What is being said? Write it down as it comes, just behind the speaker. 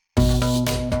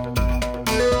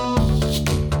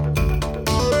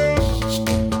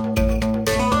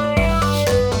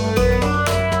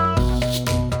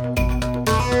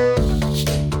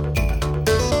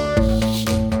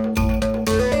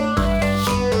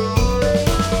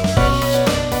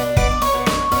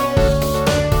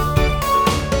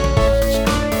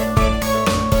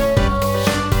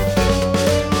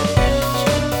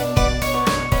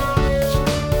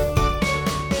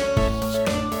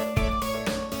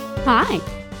Hi.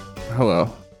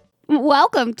 Hello.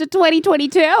 Welcome to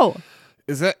 2022.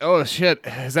 Is that, oh shit,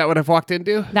 is that what I've walked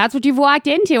into? That's what you've walked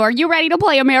into. Are you ready to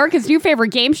play America's new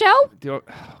favorite game show? Oh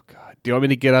God. Do you want me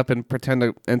to get up and pretend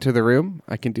to enter the room?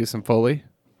 I can do some Foley.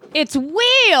 It's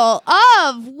Wheel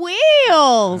of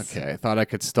Wheels. Okay, I thought I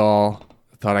could stall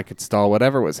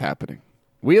whatever was happening.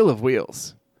 Wheel of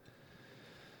Wheels.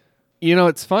 You know,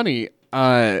 it's funny.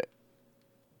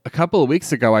 A couple of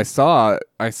weeks ago, I saw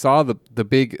the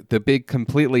big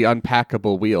completely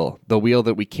unpackable wheel, the wheel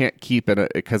that we can't keep in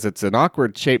it because it's an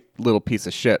awkward shaped little piece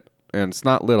of shit, and it's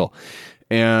not little.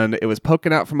 And it was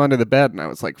poking out from under the bed, and I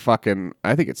was like, "Fucking,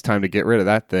 I think it's time to get rid of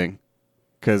that thing,"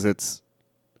 because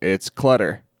it's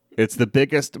clutter. It's the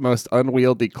biggest, most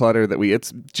unwieldy clutter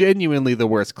it's genuinely the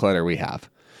worst clutter we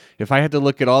have. If I had to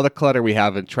look at all the clutter we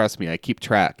have, and trust me, I keep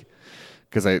track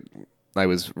because I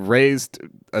was raised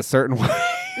a certain way.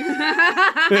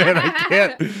 And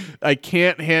I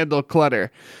can't handle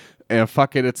clutter. And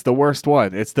fuck it, it's the worst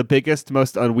one. It's the biggest,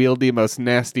 most unwieldy, most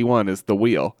nasty one is the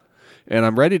wheel. And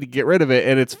I'm ready to get rid of it,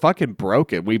 and it's fucking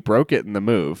broken. We broke it in the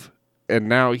move. And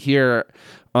now here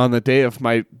on the day of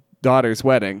my daughter's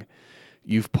wedding,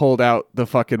 you've pulled out the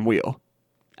fucking wheel.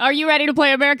 Are you ready to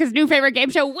play America's new favorite game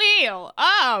show, Wheel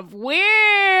of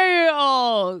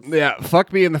Wheels? Yeah,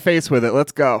 fuck me in the face with it.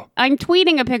 Let's go. I'm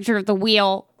tweeting a picture of the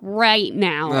wheel right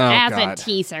now as God. a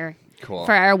teaser Cool.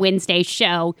 for our Wednesday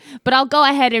show, but I'll go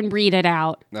ahead and read it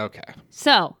out. Okay.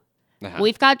 So,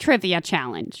 we've got Trivia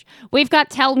Challenge. We've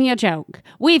got Tell Me a Joke.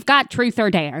 We've got Truth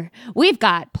or Dare. We've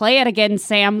got Play It Again,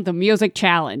 Sam, the Music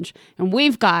Challenge. And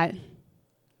we've got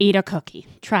Eat a Cookie.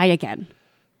 Try again.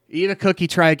 Eat a cookie,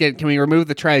 try again. Can we remove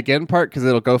the try again part? Because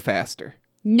it'll go faster.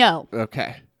 No.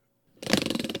 Okay.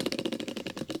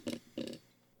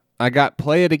 I got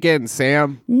Play It Again,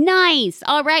 Sam. Nice.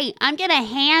 All right. I'm going to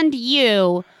hand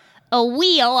you a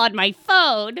wheel on my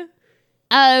phone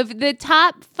of the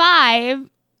top 5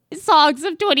 songs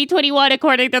of 2021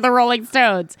 according to the Rolling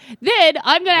Stones. Then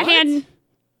I'm going to hand...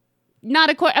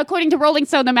 Not according to Rolling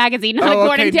Stone, the magazine. Not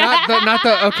according okay, to... not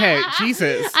the... Okay,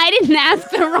 Jesus. I didn't ask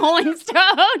the Rolling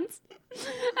Stones.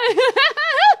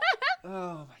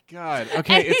 Oh, my God.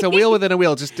 Okay, it's a wheel within a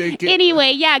wheel. Just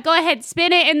Anyway, yeah, go ahead.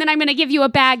 Spin it, and then I'm going to give you a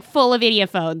bag full of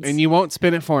Idiophones. And you won't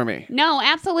spin it for me? No,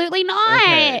 absolutely not.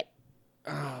 Okay.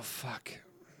 Oh, fuck.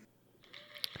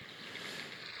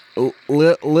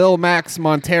 Lil Max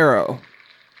Montero.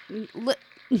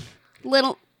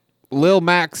 Lil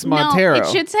Max Montero. No, it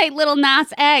should say Little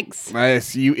Nas X.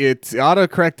 Nice. It's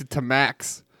auto-corrected to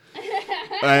Max.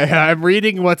 I'm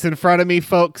reading what's in front of me,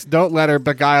 folks. Don't let her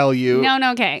beguile you. No,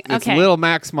 okay. It's Lil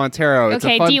Max Montero. It's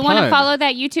okay, a fun do you want to pun. follow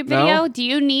that YouTube video? No? Do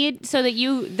you need so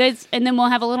that and then we'll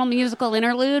have a little musical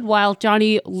interlude while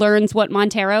Johnny learns what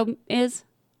Montero is?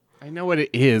 I know what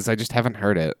it is. I just haven't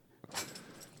heard it.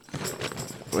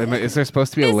 Is there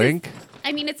supposed to be a link?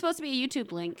 It's supposed to be a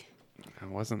YouTube link. It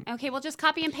wasn't. Okay, we'll just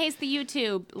copy and paste the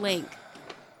YouTube link.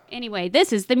 Anyway,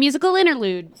 this is the musical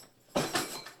interlude.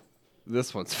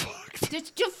 This one's fucked.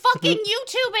 Just fucking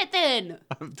YouTube it then.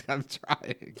 I'm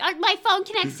trying. My phone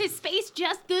connects to space.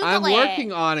 Just Google it. I'm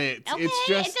working on it. Okay, it's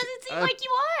just, it doesn't seem like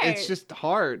you are. It's just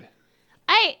hard.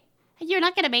 You're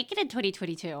not going to make it in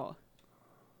 2022. All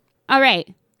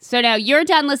right. So now you're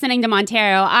done listening to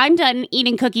Montero. I'm done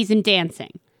eating cookies and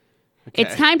dancing. Okay.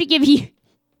 It's time to give you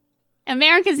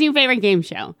America's new favorite game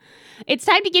show. It's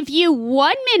time to give you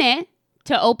 1 minute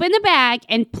to open the bag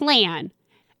and plan.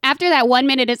 After that 1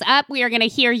 minute is up, we are going to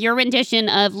hear your rendition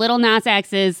of Little Nas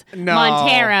X's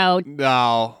Montero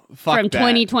from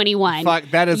 2021.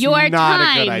 Fuck, that is your not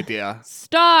time a good idea.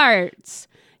 Starts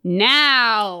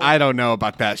now. I don't know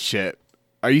about that shit.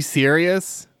 Are you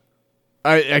serious?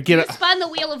 I get it. You spun the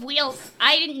Wheel of Wheels.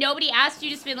 Nobody asked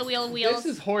you to spin the Wheel of Wheels.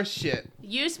 This is horse shit.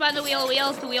 You spun the Wheel of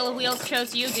Wheels. The Wheel of Wheels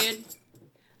chose you, dude.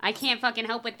 I can't fucking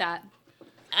help with that.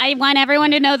 I want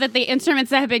everyone to know that the instruments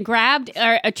that have been grabbed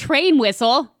are a train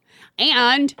whistle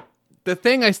and... The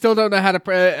thing I still don't know how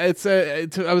to...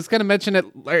 I was going to mention it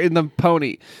in the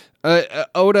pony.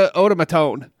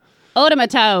 Odomatone.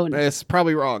 Odomatone. It's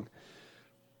probably wrong.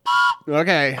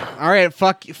 Okay. All right.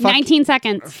 Fuck. 19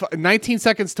 seconds. 19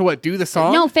 seconds to what? Do the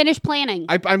song? No, finish planning.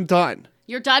 I'm done.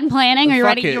 You're done planning? Are you Fuck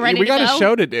ready? it. You ready We to got go? a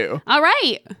show to do. All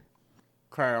right.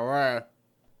 Okay,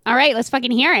 All right, let's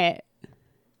fucking hear it.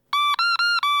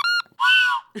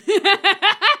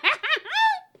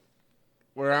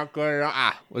 we're out going.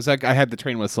 Was that? I had the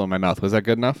train whistle in my mouth. Was that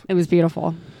good enough? It was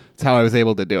beautiful. That's how I was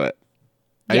able to do it.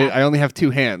 Yeah. I only have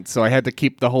 2 hands, so I had to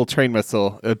keep the whole train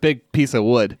whistle, a big piece of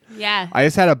wood. Yeah. I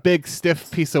just had a big,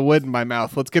 stiff piece of wood in my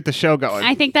mouth. Let's get the show going.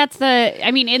 I think that's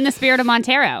in the spirit of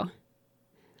Montero.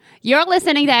 You're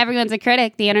listening to Everyone's a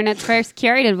Critic, the internet's first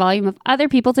curated volume of other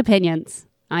people's opinions.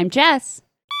 I'm Jess.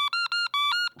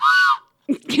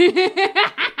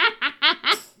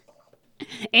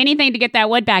 Anything to get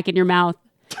that wood back in your mouth.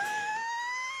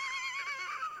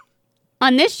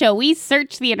 On this show, we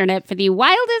search the internet for the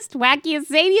wildest, wackiest,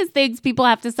 zaniest things people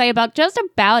have to say about just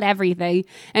about everything,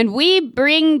 and we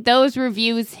bring those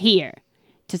reviews here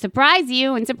to surprise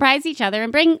you and surprise each other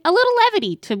and bring a little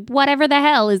levity to whatever the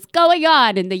hell is going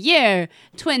on in the year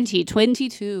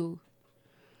 2022.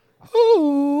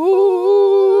 Ooh.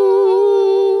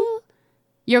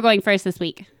 You're going first this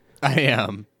week. I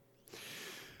am.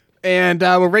 And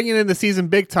we're bringing in the season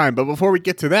big time. But before we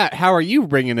get to that, how are you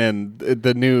bringing in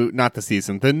the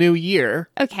new year?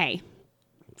 Okay.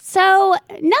 So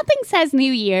nothing says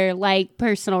new year like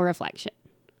personal reflection.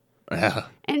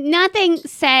 And nothing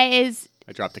says...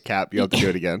 I dropped the cap. You'll have to do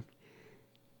it again.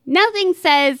 Nothing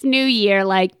says new year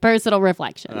like personal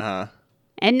reflection. Uh-huh.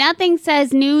 And nothing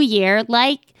says new year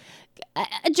like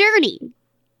a journey.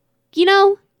 You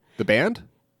know? The band?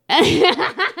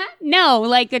 No,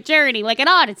 like a journey, like an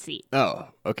odyssey. Oh,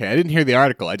 okay. I didn't hear the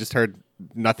article. I just heard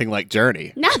nothing like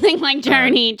Journey. Nothing like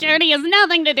journey. Journey has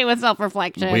nothing to do with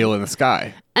self-reflection. Wheel in the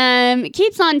sky.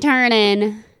 Keeps on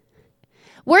turning.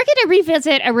 We're going to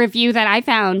revisit a review that I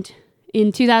found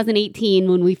in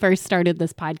 2018 when we first started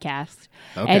this podcast.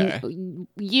 Okay. And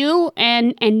you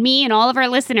and me and all of our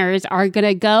listeners are going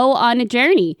to go on a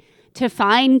journey to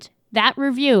find that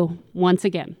review once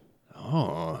again.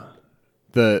 Oh.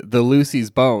 The Lucy's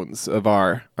Bones of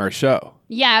our show.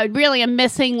 Yeah, really a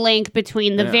missing link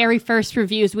between the very first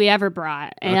reviews we ever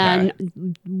brought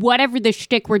and whatever the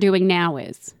shtick we're doing now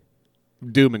is.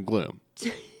 Doom and gloom.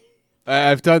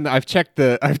 I've checked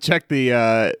the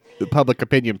public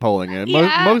opinion polling and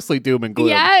mostly doom and gloom.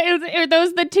 Yeah, are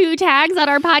those the 2 tags on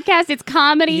our podcast? It's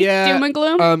comedy, doom and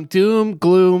gloom. Doom,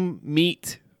 gloom,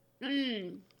 meat.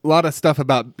 A lot of stuff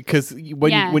about, because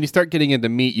when you start getting into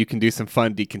meat, you can do some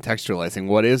fun decontextualizing.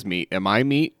 What is meat? Am I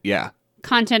meat? Yeah.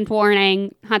 Content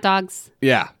warning, hot dogs.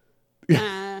 Yeah.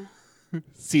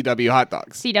 CW hot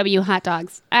dogs. CW hot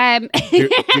dogs.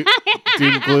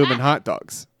 Doom, gloom, and hot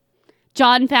dogs.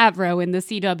 Jon Favreau in the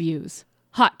CW's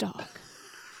hot dog.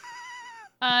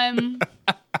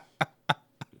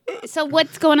 So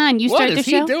what's going on? You start the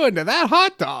show? What is he doing to that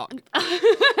hot dog?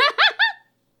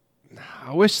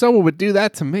 I wish someone would do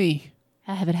that to me.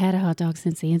 I haven't had a hot dog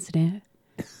since the incident.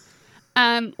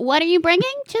 What are you bringing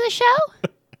to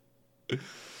the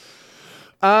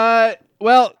show?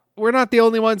 Well, we're not the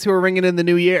only ones who are ringing in the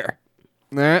new year.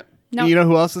 Nope. You know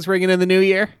who else is ringing in the new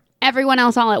year? Everyone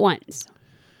else all at once.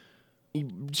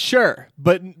 Sure,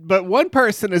 but one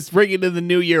person is bringing in the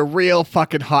new year real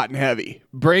fucking hot and heavy,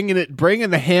 bringing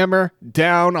the hammer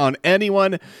down on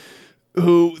anyone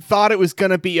who thought it was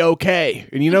gonna be okay.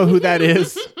 And you know who that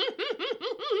is?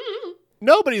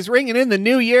 Nobody's ringing in the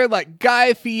new year like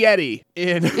Guy Fieri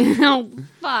in Oh,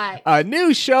 fuck. a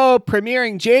new show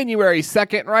premiering January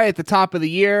 2nd, right at the top of the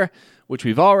year, which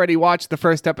we've already watched the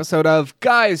first episode of,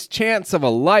 Guy's Chance of a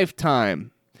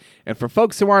Lifetime. And for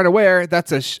folks who aren't aware,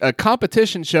 that's a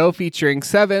competition show featuring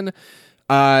 7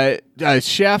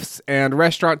 chefs and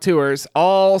restaurateurs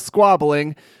all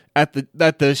squabbling at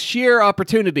the sheer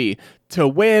opportunity to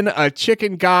win a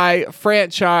Chicken Guy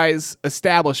franchise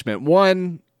establishment.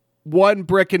 One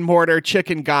brick and mortar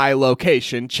Chicken Guy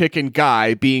location, Chicken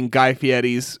Guy being Guy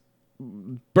Fieri's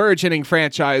burgeoning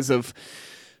franchise of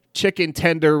chicken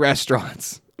tender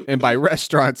restaurants. And by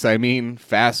restaurants, I mean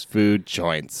fast food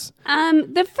joints.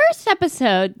 The first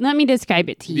episode, let me describe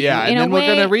it to you. Yeah, and then we're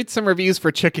going to read some reviews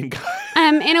for Chicken Guy.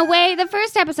 In a way, the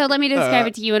first episode, let me describe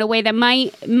it to you in a way that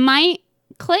might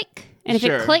click. And if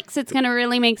it clicks, it's going to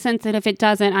really make sense. And if it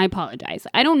doesn't, I apologize.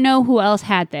 I don't know who else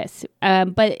had this.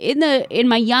 But in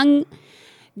my young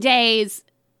days,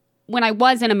 when I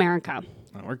was in America.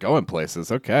 Oh, we're going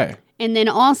places. Okay. And then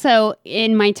also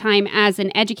in my time as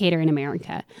an educator in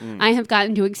America, I have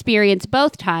gotten to experience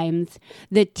both times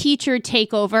the teacher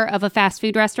takeover of a fast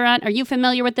food restaurant. Are you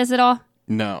familiar with this at all?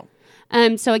 No.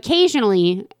 So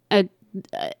occasionally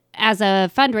as a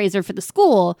fundraiser for the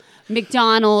school,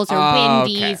 McDonald's or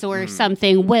Wendy's or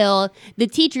something the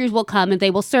teachers will come and they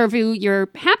will serve you your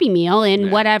Happy Meal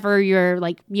and whatever your,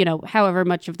 like, you know, however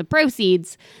much of the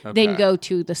proceeds then go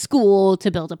to the school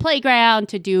to build a playground,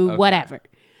 to do whatever.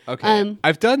 Okay.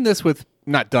 I've done this with,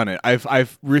 not done it.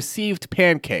 I've received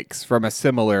pancakes from a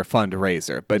similar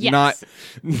fundraiser, but not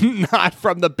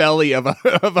from the belly of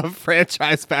a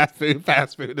franchise fast food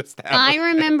establishment. I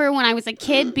remember when I was a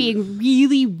kid being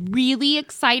really, really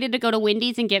excited to go to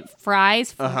Wendy's and get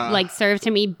fries like served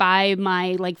to me by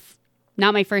my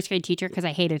not my first grade teacher, because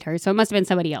I hated her, so it must have been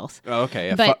somebody else. Oh, okay.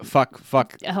 Yeah, but, fuck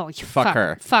her.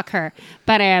 Fuck her.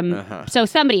 But so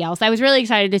somebody else. I was really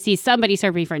excited to see somebody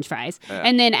serve me French fries.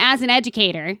 And then as an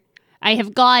educator, I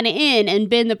have gone in and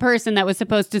been the person that was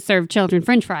supposed to serve children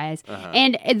French fries.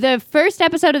 And the first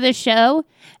episode of the show,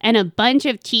 and a bunch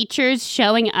of teachers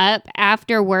showing up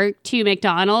after work to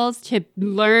McDonald's to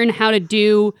learn how to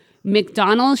do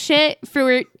McDonald's shit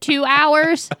for 2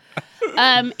 hours.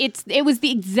 It was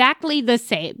exactly the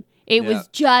same. It was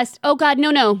just, oh God,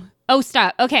 no. Oh,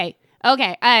 stop. Okay.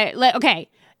 Okay.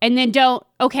 And then don't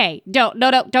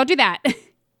do that.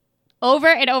 Over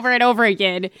and over and over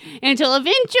again, until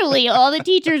eventually all the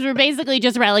teachers were basically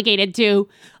just relegated to,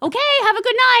 okay, have a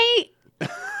good night.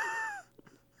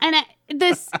 And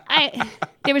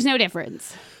there was no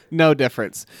difference. No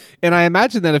difference. And I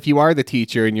imagine that if you are the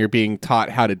teacher and you're being taught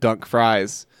how to dunk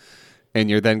fries, and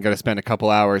you're then going to spend a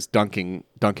couple hours dunking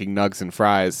nugs and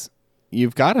fries,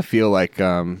 you've got to feel like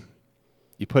you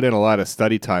put in a lot of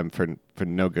study time for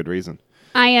no good reason.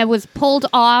 I was pulled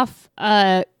off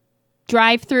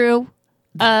drive-through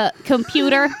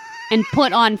computer and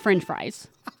put on French fries.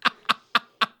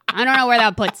 I don't know where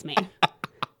that puts me.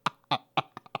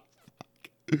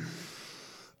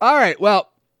 All right,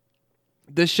 well,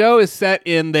 the show is set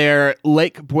in their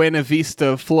Lake Buena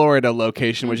Vista, Florida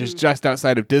location, which is just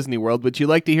outside of Disney World. Would you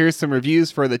like to hear some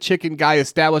reviews for the Chicken Guy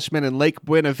establishment in Lake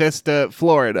Buena Vista,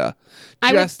 Florida?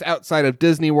 Just outside of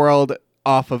Disney World,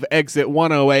 off of exit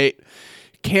 108.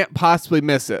 Can't possibly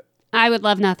miss it. I would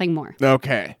love nothing more.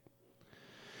 Okay.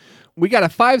 We got a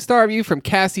 5-star review from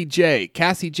Cassie J.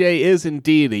 Cassie J is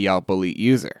indeed a Yelp Elite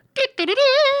user.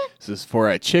 This is for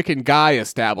a Chicken Guy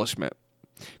establishment.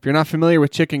 If you're not familiar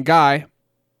with Chicken Guy,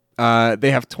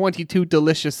 they have 22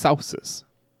 delicious sauces.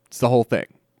 It's the whole thing.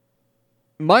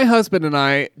 My husband and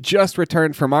I just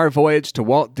returned from our voyage to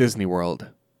Walt Disney World.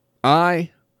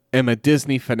 I am a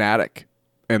Disney fanatic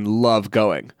and love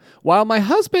going. While my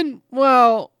husband,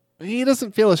 well, he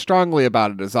doesn't feel as strongly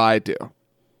about it as I do.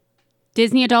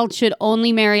 Disney adults should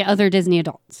only marry other Disney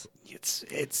adults.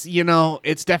 It's you know,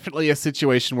 it's definitely a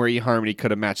situation where eHarmony could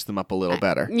have matched them up a little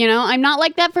better. You know, I'm not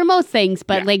like that for most things,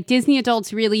 but like Disney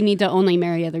adults really need to only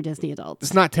marry other Disney adults.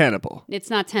 It's not tenable.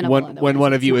 It's not tenable. When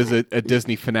one of you is a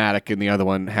Disney fanatic and the other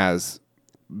one has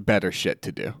better shit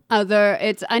to do.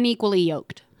 It's unequally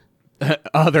yoked.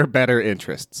 Other better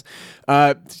interests.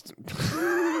 However,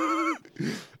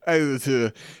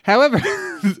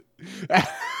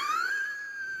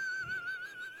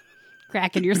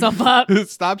 cracking yourself up.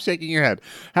 Stop shaking your head.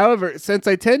 However, since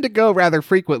I tend to go rather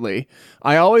frequently,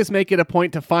 I always make it a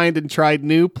point to find and try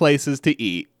new places to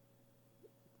eat.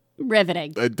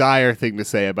 Riveting. A dire thing to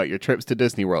say about your trips to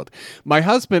Disney World. My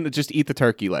husband, just eat the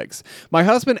turkey legs. My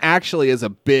husband actually is a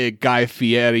big Guy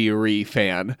Fieri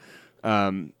fan.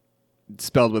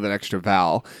 Spelled with an extra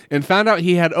vowel, and found out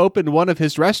he had opened one of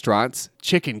his restaurants,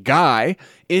 Chicken Guy,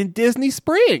 in Disney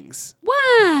Springs.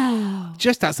 Wow.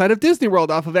 Just outside of Disney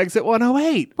World off of exit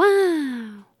 108.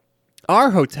 Wow.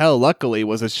 Our hotel, luckily,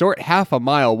 was a short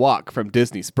half-a-mile walk from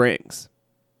Disney Springs.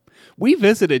 We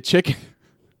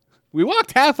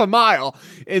walked half a mile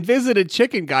and visited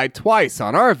Chicken Guy twice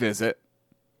on our visit.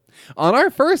 On our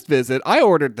first visit, I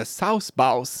ordered the Sauce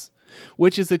Baus,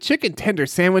 which is a chicken tender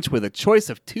sandwich with a choice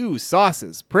of 2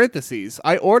 sauces. Parentheses,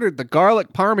 I ordered the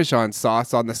garlic parmesan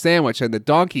sauce on the sandwich and the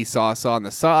donkey sauce on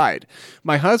the side.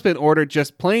 My husband ordered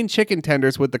just plain chicken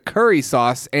tenders with the curry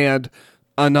sauce and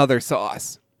another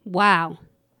sauce. Wow.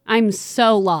 I'm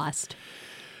so lost.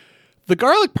 The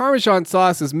garlic parmesan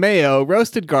sauce is mayo,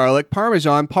 roasted garlic,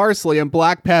 parmesan, parsley, and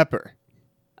black pepper.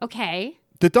 Okay.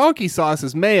 The donkey sauce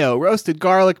is mayo, roasted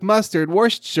garlic, mustard,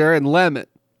 Worcestershire, and lemon.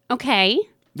 Okay.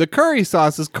 The curry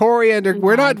sauce is coriander.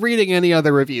 We're not reading any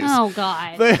other reviews. Oh,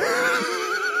 God. The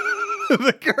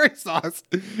curry sauce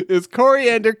is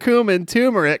coriander, cumin,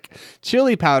 turmeric,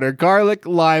 chili powder, garlic,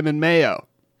 lime, and mayo.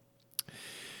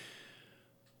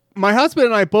 My husband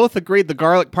and I both agreed the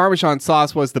garlic parmesan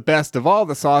sauce was the best of all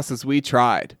the sauces we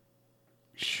tried.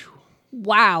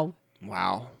 Wow.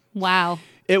 Wow. Wow.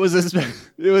 It was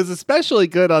especially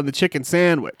good on the chicken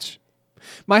sandwich.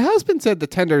 My husband said the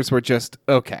tenders were just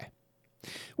okay.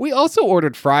 We also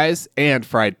ordered fries and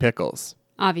fried pickles.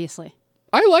 Obviously.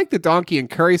 I like the donkey and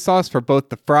curry sauce for both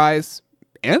the fries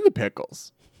and the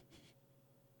pickles.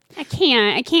 I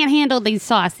can't handle these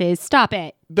sauces. Stop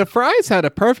it. The fries had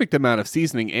a perfect amount of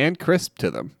seasoning and crisp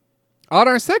to them. On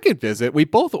our second visit, we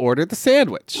both ordered the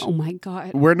sandwich. Oh my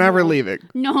God. We're never leaving.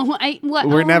 No, what?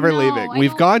 We're never no, leaving. I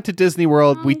We've don't- gone to Disney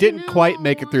World. We didn't No, quite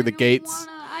make it through the I don't gates.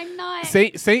 wanna- I'm not.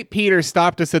 St. Peter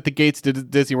stopped us at the gates to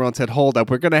Disney World and said, hold up,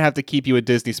 we're going to have to keep you at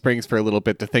Disney Springs for a little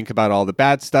bit to think about all the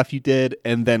bad stuff you did,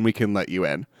 and then we can let you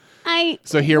in.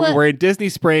 So here Well, we're in Disney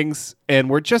Springs, and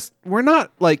we're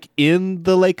not like in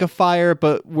the Lake of Fire,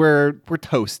 but we're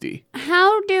toasty.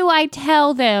 How do I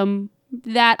tell them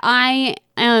that I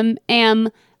am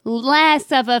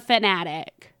less of a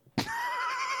fanatic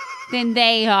than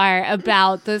they are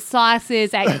about the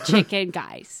sauces at Chicken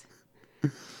Guys?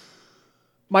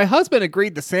 My husband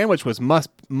agreed the sandwich was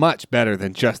much better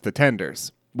than just the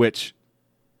tenders, which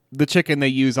the chicken they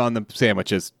use on the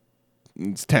sandwiches,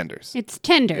 it's tenders. It's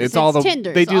tenders. It's all the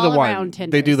tenders. they do all the one. around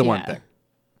tenders, They do the one yeah. thing.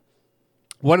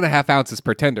 1.5 ounces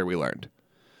per tender, we learned.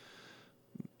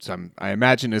 So I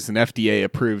imagine is an FDA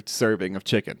approved serving of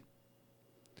chicken.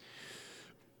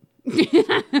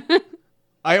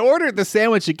 I ordered the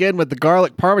sandwich again with the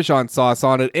garlic Parmesan sauce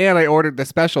on it, and I ordered the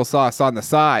special sauce on the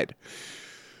side.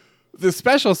 The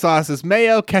special sauce is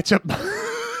mayo, ketchup,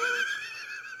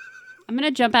 I'm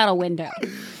gonna jump out a window.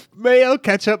 mayo,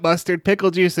 ketchup, mustard,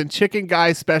 pickle juice, and Chicken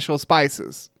Guy special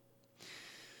spices.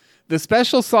 The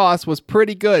special sauce was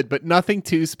pretty good, but nothing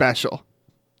too special.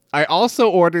 I also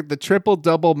ordered the triple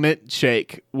double mint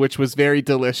shake, which was very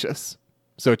delicious.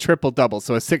 So triple double,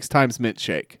 so a 6 times mint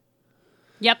shake.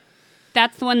 Yep,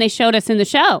 that's the one they showed us in the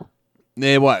show.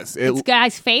 It was. It's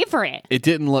Guy's favorite. It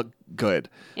didn't look good.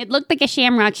 It looked like a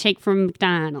Shamrock Shake from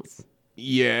McDonald's.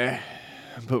 Yeah,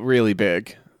 but really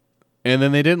big. And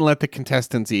then they didn't let the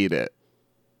contestants eat it.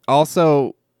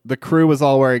 Also, the crew was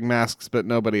all wearing masks, but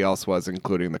nobody else was,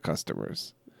 including the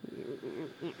customers.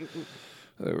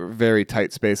 There were very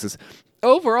tight spaces.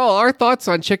 Overall, our thoughts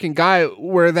on Chicken Guy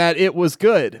were that it was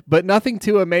good, but nothing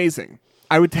too amazing.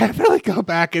 I would definitely go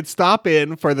back and stop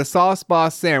in for the Sauce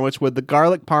Boss sandwich with the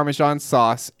garlic Parmesan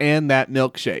sauce and that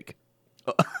milkshake.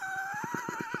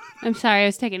 I'm sorry, I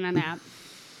was taking a nap.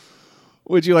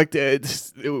 Would you like to...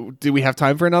 do we have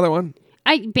time for another one?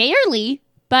 I barely,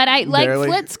 but Barely?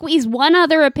 let's squeeze one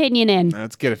other opinion in.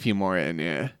 Let's get a few more in,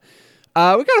 yeah.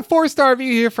 We got a 4-star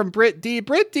review here from Britt D.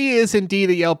 Britt D is indeed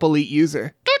a Yelp Elite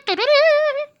user.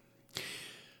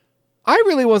 I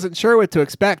really wasn't sure what to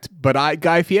expect, but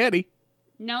Guy Fieri.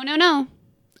 No.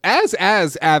 As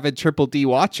avid Triple D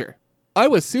watcher, I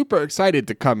was super excited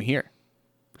to come here.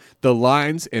 The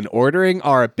lines and ordering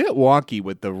are a bit wonky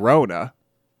with the Rona,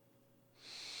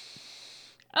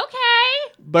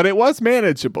 Okay. but it was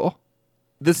manageable.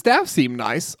 The staff seemed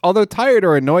nice, although tired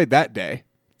or annoyed that day.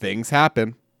 Things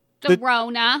happen. The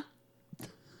Rona.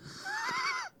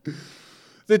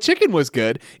 The chicken was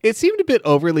good. It seemed a bit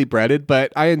overly breaded,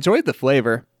 but I enjoyed the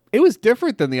flavor. It was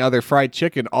different than the other fried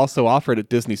chicken also offered at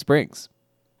Disney Springs.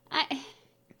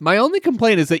 My only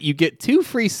complaint is that you get 2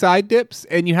 free side dips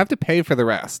and you have to pay for the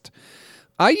rest.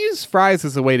 I use fries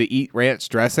as a way to eat ranch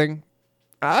dressing.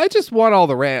 I just want all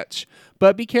the ranch,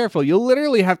 but be careful, you'll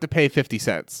literally have to pay 50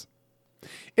 cents.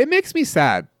 It makes me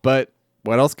sad, but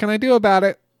what else can I do about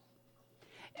it?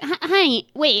 Honey,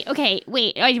 wait. Are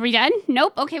we done?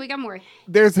 Nope. Okay, we got more.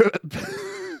 There's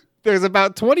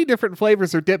about 20 different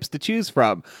flavors or dips to choose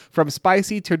from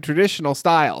spicy to traditional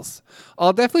styles.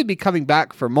 I'll definitely be coming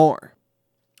back for more.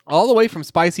 All the way from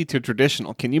spicy to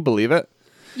traditional. Can you believe it?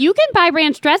 You can buy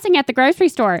ranch dressing at the grocery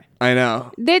store. I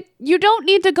know. That you don't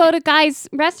need to go to Guy's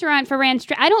restaurant for ranch.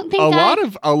 I don't think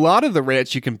a lot of the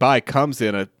ranch you can buy comes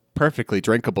in a perfectly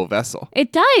drinkable vessel.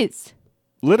 It does.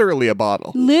 Literally a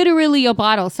bottle. Literally a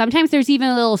bottle. Sometimes there's even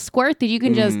a little squirt that you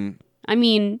can just. I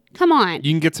mean, come on.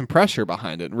 You can get some pressure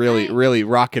behind it and really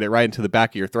rocket it right into the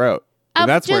back of your throat. And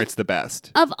that's where it's the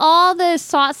best. Of all the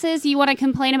sauces you want to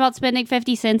complain about spending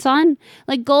 50 cents on,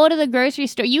 like go to the grocery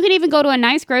store. You can even go to a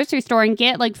nice grocery store and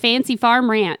get like fancy farm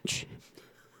ranch.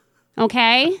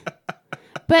 Okay?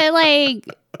 But like,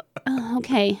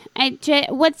 okay.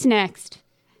 What's next?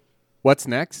 What's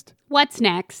next? What's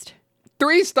next?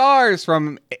 3 stars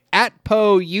from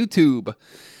 @Po YouTube.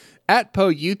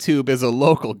 @Po YouTube is a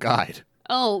local guide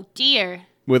Oh, dear.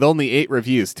 with only 8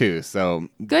 reviews too, so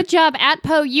Good job at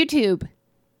Po YouTube.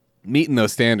 meeting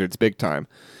those standards big time.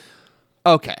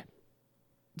 Okay.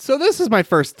 So this is my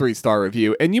first 3-star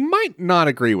review, and you might not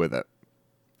agree with it.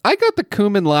 I got the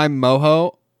cumin lime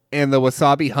mojo and the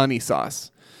wasabi honey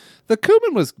sauce. The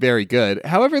cumin was very good.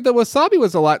 However, the wasabi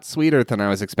was a lot sweeter than I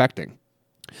was expecting.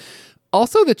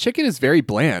 Also, the chicken is very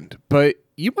bland, but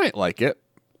you might like it.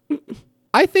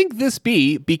 I think this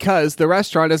be because the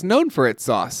restaurant is known for its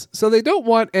sauce, so they don't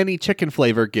want any chicken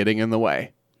flavor getting in the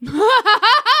way.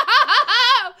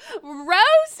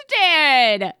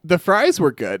 Roasted! The fries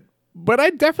were good, but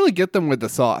I'd definitely get them with the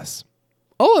sauce.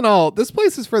 All in all, this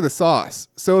place is for the sauce,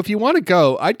 so if you want to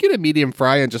go, I'd get a medium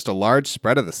fry and just a large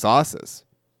spread of the sauces.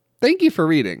 Thank you for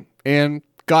reading, and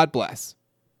God bless.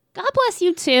 God bless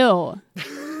you too.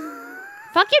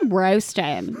 Fucking roast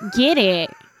him. Get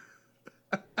it.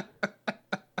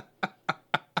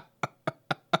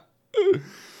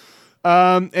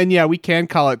 And yeah, we can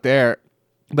call it there,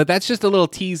 but that's just a little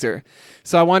teaser.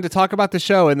 So I wanted to talk about the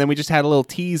show, and then we just had a little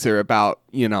teaser about,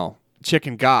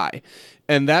 Chicken Guy.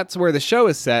 And that's where the show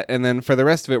is set. And then for the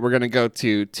rest of it, we're going to go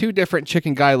to 2 different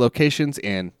Chicken Guy locations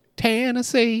in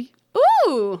Tennessee.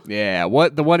 Ooh. Yeah,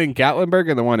 the one in Gatlinburg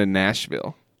and the one in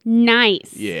Nashville.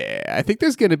 Nice. Yeah, I think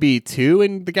there's going to be 2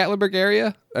 in the Gatlinburg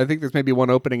area. I think there's maybe 1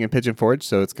 opening in Pigeon Forge,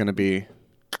 so it's going to be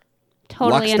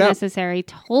totally lockstep. Unnecessary.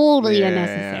 Totally Yeah.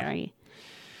 unnecessary.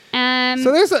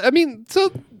 So there's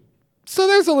so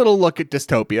there's a little look at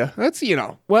dystopia. That's,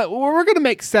 we're going to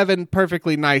make 7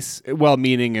 perfectly nice,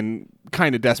 well-meaning, and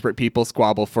kind of desperate people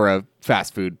squabble for a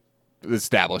fast food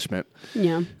establishment.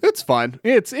 Yeah. It's fun.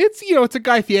 It's it's a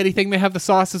Guy Fieri thing. They have the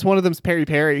sauce. One of them's peri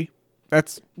peri.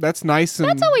 That's nice. And,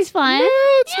 That's always fun. Yeah,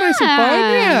 it's nice and fun.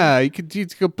 Yeah, you could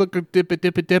go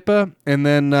dippa, and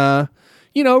then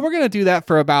we're gonna do that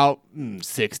for about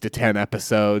 6 to 10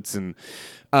 episodes, and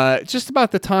just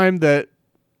about the time that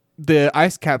the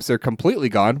ice caps are completely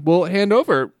gone, we'll hand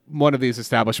over one of these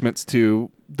establishments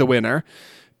to the winner,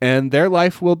 and their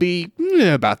life will be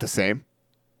about the same.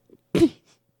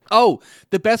 Oh,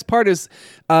 the best part is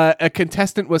a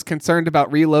contestant was concerned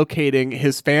about relocating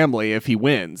his family if he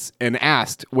wins and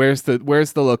asked, where's the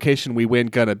location we win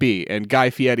gonna be? And Guy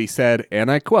Fieri said, and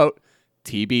I quote,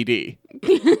 TBD.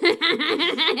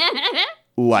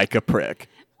 Like a prick.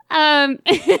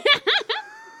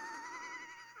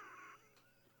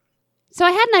 So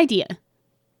I had an idea.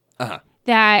 Uh-huh.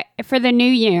 That for the new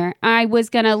year, I was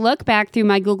going to look back through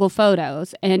my Google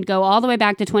Photos and go all the way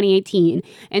back to 2018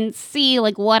 and see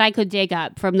what I could dig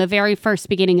up from the very first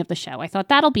beginning of the show. I thought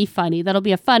that'll be funny. That'll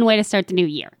be a fun way to start the new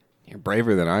year. You're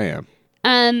braver than I am.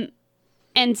 And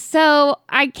so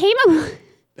I came upon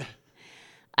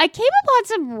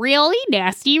some really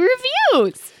nasty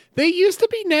reviews. They used to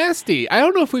be nasty. I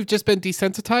don't know if we've just been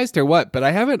desensitized or what, but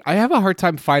I have a hard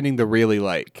time finding the really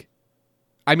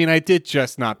I mean, I did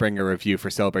just not bring a review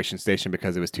for Celebration Station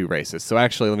because it was too racist. So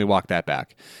actually, let me walk that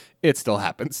back. It still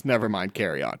happens. Never mind.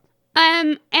 Carry on.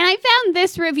 And I found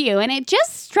this review, and it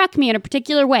just struck me in a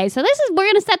particular way. So we're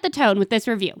going to set the tone with this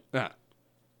review.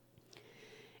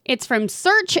 It's from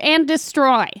Search and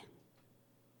Destroy.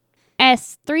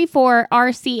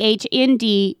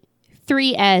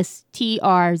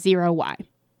 S34RCHND3STR0Y.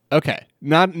 Okay.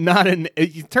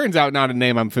 It turns out not a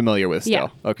name I'm familiar with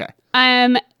still. Yeah. Okay.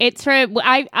 It's from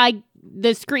my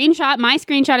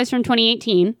screenshot is from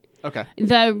 2018. Okay.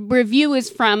 The review is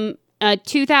from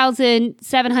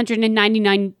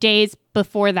 2,799 days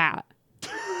before that.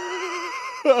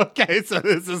 Okay, so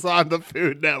this is on the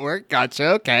Food Network.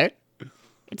 Gotcha. Okay.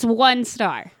 It's 1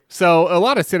 star. So a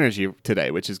lot of synergy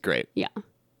today, which is great. Yeah.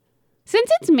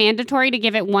 Since it's mandatory to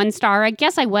give it 1 star, I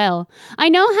guess I will. I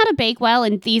know how to bake well,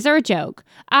 and these are a joke.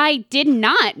 I did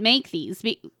not make these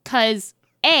because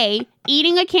A,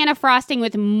 eating a can of frosting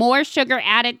with more sugar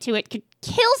added to it could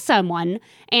kill someone,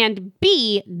 and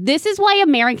B, this is why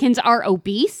Americans are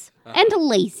obese and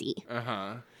lazy.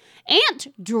 Aunt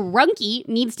Drunky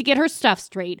needs to get her stuff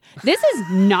straight. This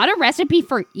is not a recipe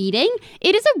for eating.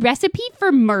 It is a recipe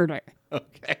for murder.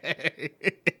 Okay.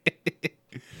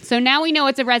 So now we know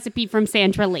it's a recipe from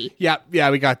Sandra Lee. Yeah,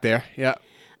 we got there. Yeah.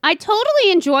 I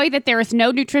totally enjoy that there is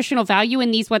no nutritional value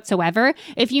in these whatsoever.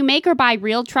 If you make or buy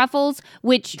real truffles,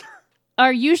 which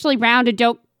are usually round and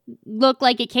don't look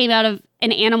like it came out of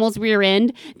an animal's rear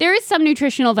end, there is some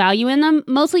nutritional value in them,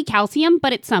 mostly calcium,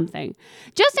 but it's something.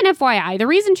 Just an FYI, the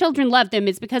reason children love them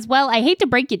is because, well, I hate to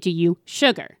break it to you,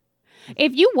 sugar.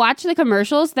 If you watch the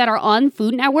commercials that are on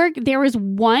Food Network, there is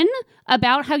one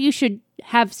about how you should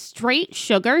have straight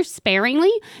sugar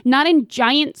sparingly, not in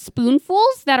giant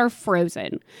spoonfuls that are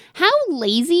frozen. How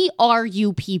lazy are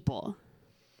you people?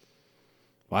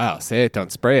 Wow, say it,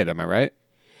 don't spray it, am I right?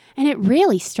 And it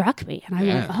really struck me. And I'm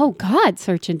like, oh God,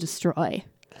 Search and Destroy.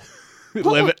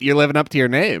 You're living up to your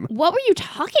name. What were you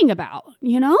talking about?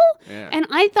 Yeah. And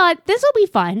I thought, this will be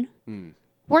fun.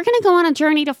 We're going to go on a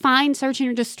journey to find Search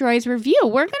and Destroy's review.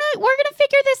 We're gonna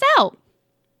figure this out.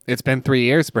 It's been 3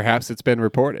 years, perhaps it's been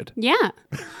reported. Yeah.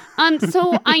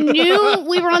 So I knew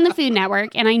we were on the Food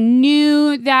Network, and I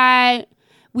knew that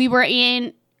we were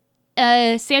in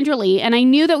Sandra Lee, and I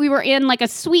knew that we were in like a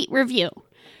sweet review.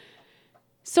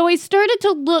 So I started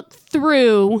to look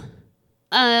through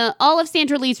all of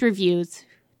Sandra Lee's reviews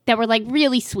that were like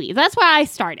really sweet. That's why I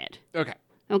started. Okay.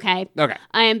 Okay. Okay.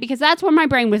 Because that's where my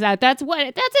brain was at. That's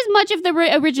as much of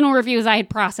the original reviews I had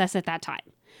processed at that time.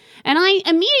 And I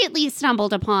immediately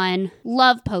stumbled upon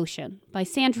Love Potion by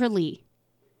Sandra Lee.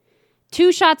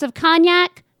 2 shots of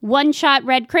cognac, 1 shot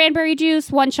red cranberry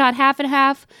juice, 1 shot half and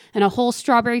half, and a whole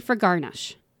strawberry for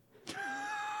garnish.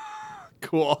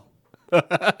 Cool.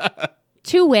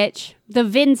 To which the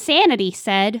Vinsanity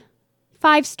said,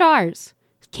 5 stars.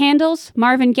 Candles,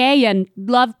 Marvin Gaye, and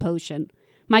Love Potion.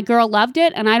 My girl loved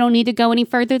it, and I don't need to go any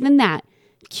further than that.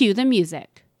 Cue the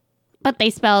music. But they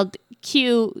spelled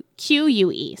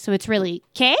Q-U-E, so it's really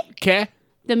K? Okay.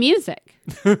 The music.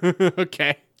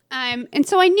 Okay. And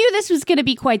so I knew this was going to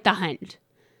be quite the hunt.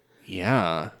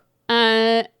 Yeah.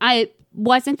 I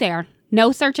wasn't there.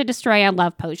 No search and destroy on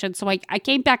Love Potion, so I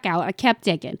came back out. I kept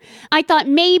digging. I thought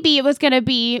maybe it was going to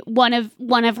be one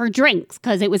of her drinks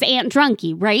because it was Aunt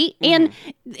Drunky, right? Mm. And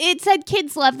it said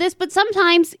kids love this, but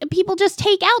sometimes people just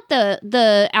take out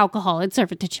the alcohol and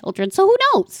serve it to children. So who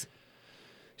knows?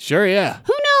 Sure, yeah.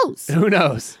 Who knows? Who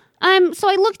knows? So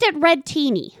I looked at Red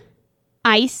Teeny,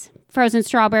 ice, frozen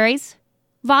strawberries,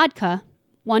 vodka,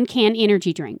 1 can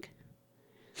energy drink.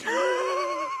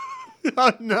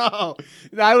 Oh, no.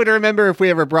 I would remember if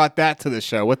we ever brought that to the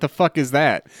show. What the fuck is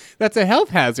that? That's a health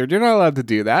hazard. You're not allowed to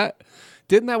do that.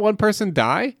 Didn't that one person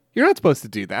die? You're not supposed to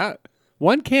do that.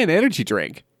 1 can energy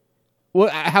drink. Well,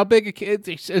 how big a kid?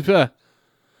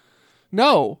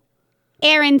 No.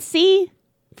 Aaron C.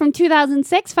 from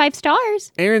 2006, 5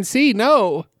 stars. Aaron C.,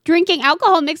 no. Drinking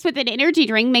alcohol mixed with an energy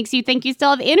drink makes you think you still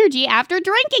have energy after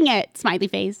drinking it. Smiley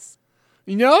face.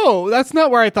 No, that's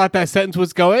not where I thought that sentence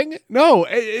was going. No,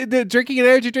 drinking an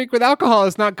energy drink with alcohol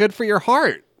is not good for your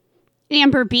heart.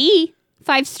 Amber B.,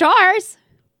 5 stars.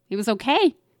 It was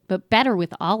okay, but better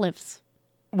with olives.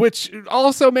 Which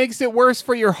also makes it worse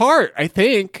for your heart, I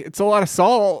think. It's a lot of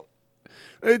salt.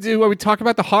 Are we talking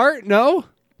about the heart? No?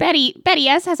 Betty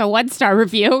S. has a 1-star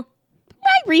review. I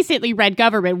recently read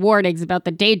government warnings about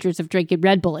the dangers of drinking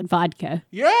Red Bull and vodka.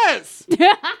 Yes!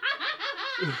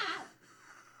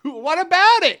 What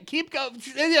about it? Keep going.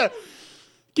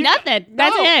 Nothing.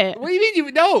 That's it. What do you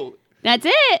mean? No. That's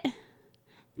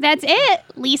it.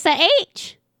 Lisa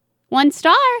H. 1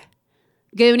 star.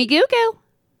 Goonie Goo Goo.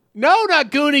 No,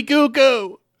 not Goonie Goo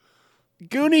Goo.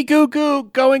 Goonie Goo Goo,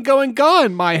 going,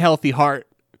 gone, my healthy heart.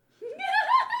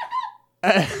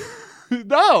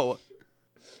 No.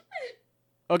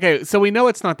 Okay, so we know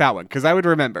it's not that one, because I would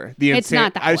remember. It's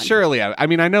not that one. Surely, I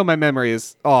mean, I know my memory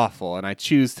is awful, and I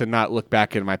choose to not look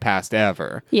back in my past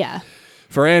ever. Yeah.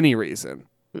 For any reason.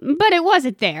 But it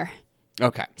wasn't there.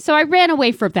 Okay. So I ran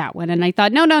away from that one, and I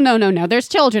thought, no. There's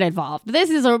children involved. This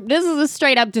is a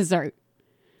straight up dessert.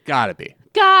 Gotta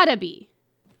be.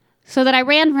 So that I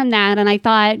ran from that, and I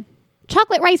thought,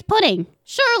 chocolate rice pudding.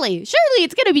 Surely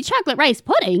it's going to be chocolate rice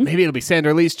pudding. Maybe it'll be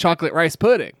Sandra Lee's chocolate rice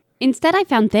pudding. Instead, I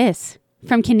found this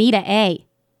from Kenita A.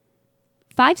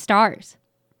 5 stars.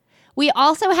 We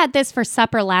also had this for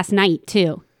supper last night,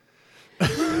 too.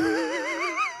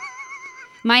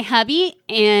 My hubby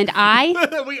and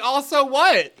I... We also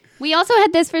what? We also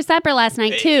had this for supper last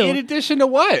night, too. In addition to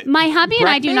what? My hubby and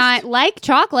I do not like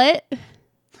chocolate.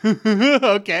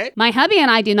 Okay. My hubby and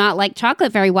I do not like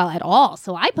chocolate very well at all,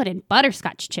 so I put in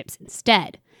butterscotch chips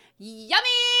instead. Yummy!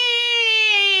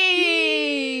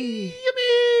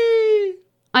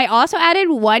 I also added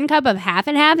 1 cup of half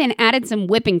and half and added some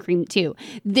whipping cream too.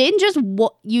 Then just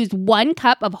used 1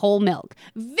 cup of whole milk.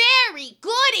 Very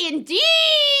good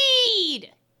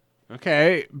indeed!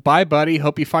 Okay. Bye, buddy.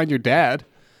 Hope you find your dad.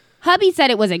 Hubby said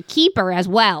it was a keeper as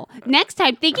well. Next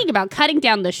time, thinking about cutting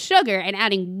down the sugar and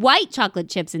adding white chocolate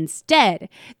chips instead.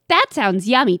 That sounds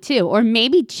yummy too. Or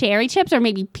maybe cherry chips or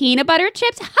maybe peanut butter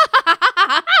chips.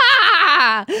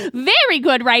 Very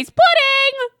good rice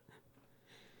pudding!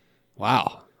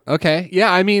 Wow. Okay.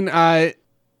 Yeah, I mean,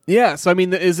 yeah, so I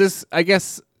mean, is this, I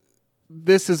guess,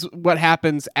 this is what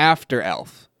happens after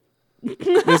Elf.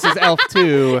 This is Elf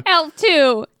 2. Elf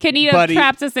 2. Kenita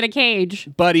traps us in a cage.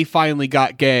 Buddy finally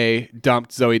got gay,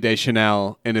 dumped Zooey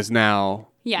Deschanel, and is now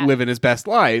living his best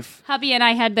life. Hubby and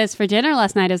I had this for dinner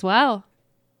last night as well.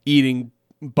 Eating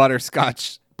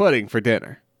butterscotch pudding for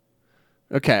dinner.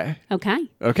 Okay. Okay.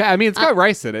 I mean, it's got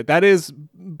rice in it. That is,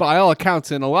 by all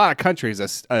accounts, in a lot of countries,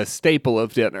 a staple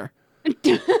of dinner.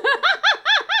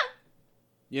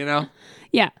 You know?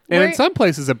 Yeah. And in some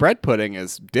places, a bread pudding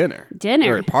is dinner.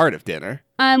 Dinner. Or part of dinner.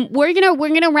 We're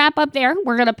gonna wrap up there.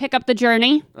 We're gonna pick up the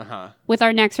journey with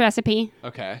our next recipe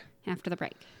Okay. after the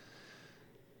break.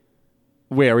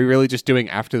 Wait, are we really just doing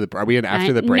after the? Are we an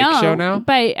after the break show now?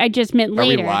 But I just meant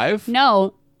later. Are we live?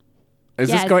 No. Is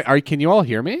Yes. this going? Can you all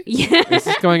hear me? Yeah. Is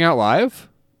this going out live?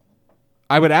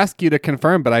 I would ask you to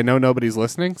confirm, but I know nobody's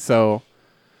listening, so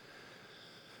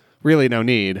really no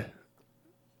need.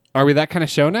 Are we that kind of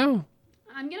show now?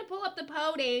 I'm gonna pull up the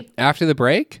pody. After the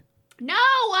break? No.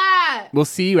 We'll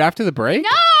see you after the break? No.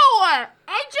 I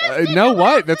just didn't no, know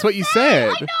what? to That's what you say. said. I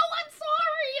know. I'm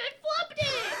sorry. I flubbed it.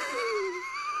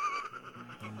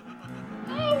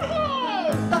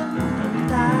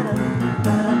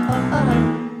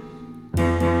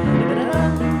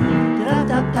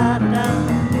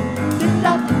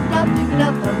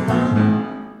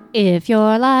 If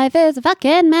your life is a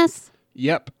fucking mess,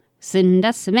 Yep. send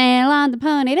us a mail on the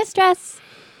Pony Distress.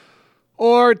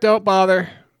 Or don't bother.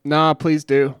 Nah, please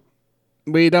do.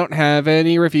 We don't have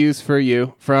any reviews for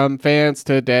you from fans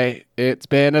today. It's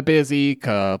been a busy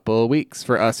couple weeks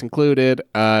for us included.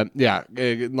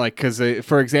 Because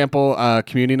for example,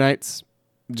 community nights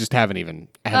just haven't even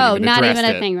Not addressed even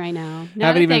a it. thing right now.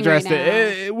 Haven't even addressed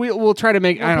it. We'll try to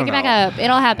make. I don't Pick know. it back up.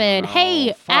 It'll happen.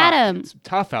 Hey, Fuck. Adam. It's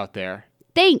tough out there.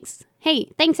 Thanks. Hey,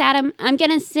 thanks, Adam. I'm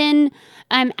gonna send.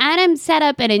 Adam set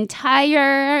up an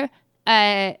entire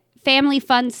family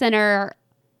fun center.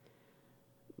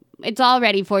 It's all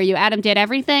ready for you. Adam did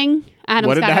everything.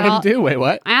 What did Adam do? Wait,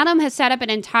 what? Adam has set up an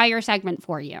entire segment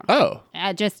for you. Oh.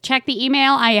 Just check the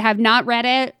email. I have not read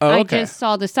it. Oh, I okay. just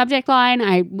saw the subject line.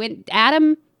 I went,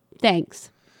 Adam, thanks.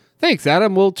 Thanks,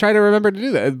 Adam. We'll try to remember to do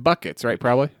that. Buckets, right?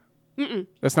 Probably.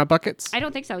 That's not buckets. I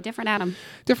don't think so. Different Adam.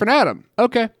 Different Adam.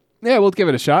 Okay. Yeah, we'll give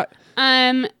it a shot.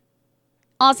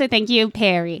 Also, thank you,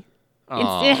 Perry.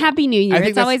 Aw. It's Happy New Year. I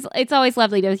think It's always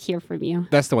lovely to hear from you.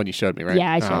 That's the one you showed me, right?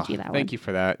 Yeah, I showed you that one. Thank you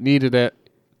for that. Needed it.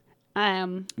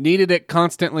 And Needed it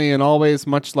constantly and always,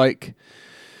 much like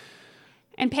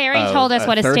Perry told us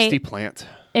what a thirsty stave. plant.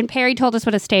 And Perry told us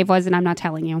what a stave was, and I'm not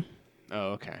telling you.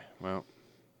 Oh, okay. Well,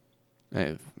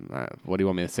 what do you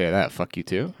want me to say to that? Fuck you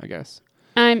too, I guess.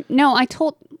 No, I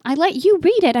let you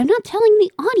read it. I'm not telling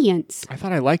the audience. I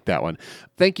thought I liked that one.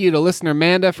 Thank you to listener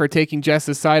Amanda for taking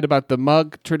Jess's side about the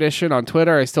mug tradition on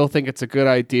Twitter. I still think it's a good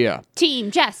idea. Team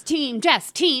Jess, Team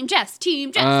Jess, Team Jess,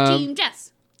 Team Jess, Team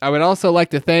Jess. I would also like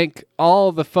to thank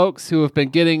all the folks who have been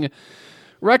getting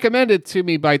recommended to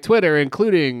me by Twitter,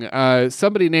 including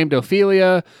somebody named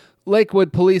Ophelia,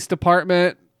 Lakewood Police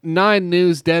Department, 9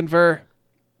 News Denver,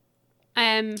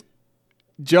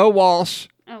 Joe Walsh,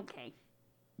 Okay.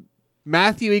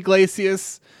 Matthew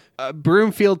Iglesias,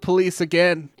 Broomfield Police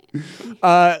again,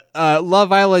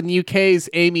 Love Island UK's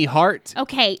Amy Hart.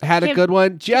 Okay. Had a good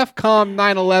one. Jeff Com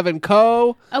 911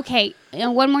 Co. Okay.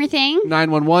 One more thing.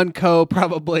 911 Co.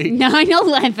 Probably.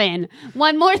 9/11.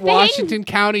 One more thing. Washington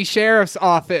County Sheriff's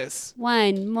Office.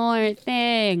 One more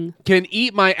thing. Can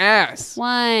eat my ass.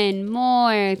 One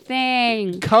more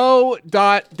thing.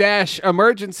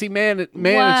 Co.-emergency management.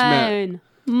 One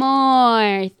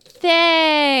more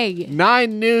thing.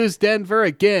 9 News Denver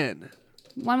again.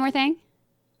 One more thing.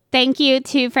 Thank you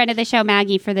to friend of the show,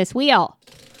 Maggie, for this wheel.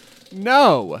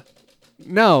 No,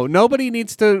 nobody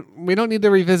needs to. We don't need to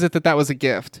revisit that was a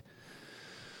gift.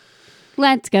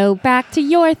 Let's go back to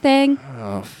your thing.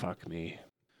 Oh, fuck me.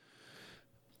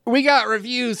 We got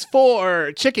reviews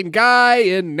for Chicken Guy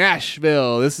in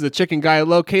Nashville. This is a Chicken Guy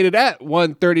located at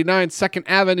 139 2nd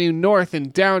Avenue North in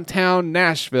downtown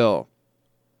Nashville.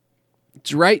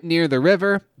 It's right near the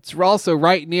river. It's also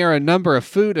right near a number of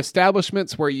food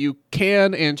establishments where you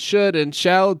can and should and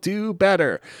shall do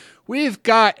better. We've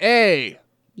got a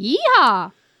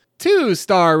Yeehaw.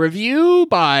 2-star review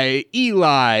by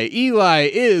Eli. Eli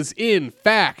is, in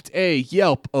fact, a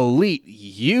Yelp Elite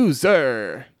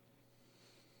user.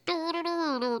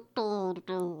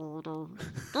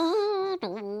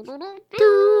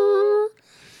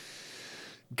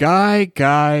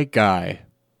 Guy.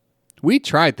 We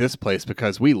tried this place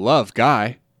because we love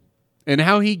Guy and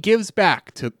how he gives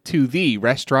back to the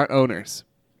restaurant owners.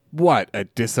 What a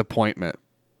disappointment.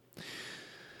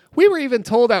 We were even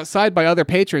told outside by other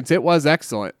patrons it was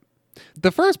excellent.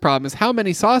 The first problem is how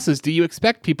many sauces do you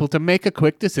expect people to make a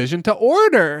quick decision to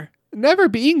order? Never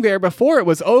being there before, it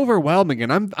was overwhelming,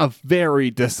 and I'm a very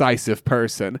decisive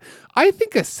person. I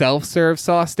think a self-serve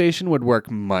sauce station would work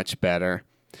much better.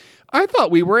 I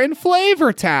thought we were in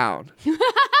Flavor Town.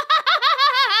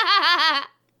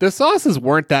 The sauces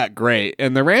weren't that great,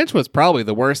 and the ranch was probably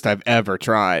the worst I've ever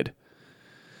tried.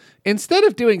 Instead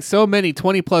of doing so many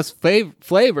 20 plus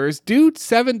flavors, do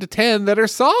 7 to 10 that are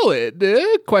solid.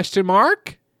 Question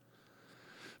mark.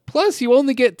 Plus, you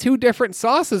only get 2 different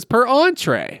sauces per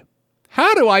entree.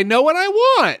 How do I know what I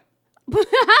want? The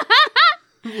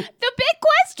big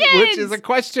question. Which is a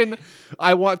question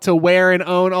I want to wear and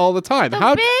own all the time. Big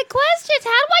questions. How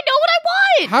do I know what I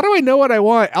want? How do I know what I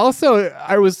want? Also,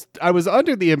 I was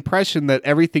under the impression that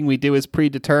everything we do is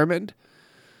predetermined.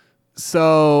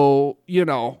 So,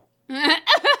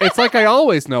 it's like I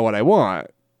always know what I want,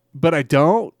 but I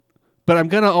don't. But I'm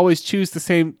going to always choose the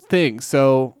same thing.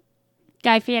 So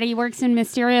Guy Fieri works in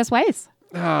mysterious ways.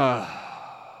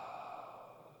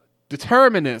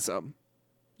 Determinism.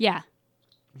 Yeah.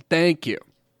 Thank you.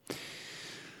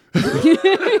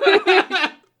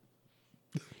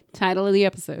 Title of the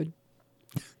episode.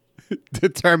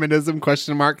 Determinism,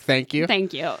 question mark, thank you.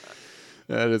 Thank you.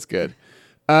 That is good.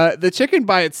 The chicken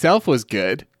by itself was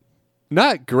good.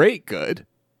 Not great good.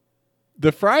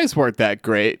 The fries weren't that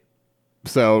great.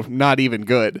 So not even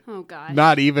good. Oh God.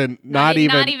 Not even not great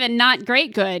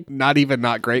good. Not even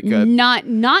not great good.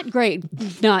 Not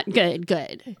great. Not good.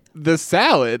 Good. The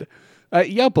salad,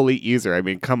 Yelp Elite user. I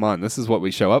mean, come on, this is what we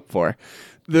show up for.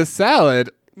 The salad,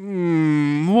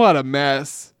 what a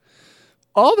mess.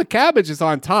 All the cabbage is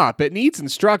on top. It needs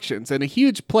instructions and a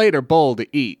huge plate or bowl to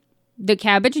eat. The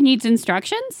cabbage needs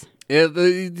instructions? It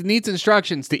needs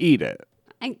instructions to eat it.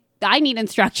 I need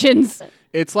instructions.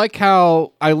 It's like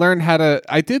how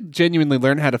I did genuinely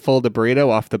learn how to fold a burrito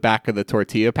off the back of the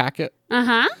tortilla packet.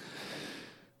 Uh-huh.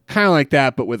 Kind of like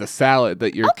that, but with a salad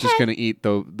that you're just going to eat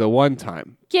the one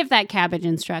time. Give that cabbage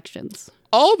instructions.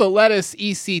 All the lettuce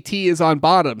ECT is on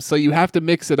bottom, so you have to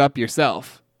mix it up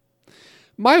yourself.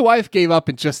 My wife gave up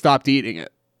and just stopped eating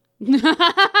it.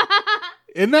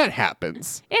 And that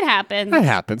happens. It happens. That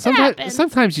happens.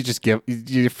 Sometimes you just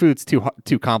your food's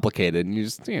too complicated, and you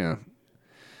just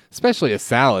especially a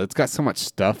salad. It's got so much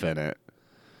stuff in it.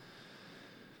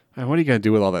 And what are you gonna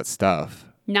do with all that stuff?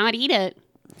 Not eat it.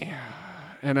 Yeah,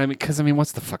 and because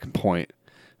what's the fucking point?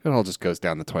 It all just goes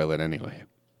down the toilet anyway.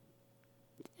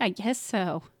 I guess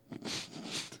so.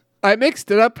 I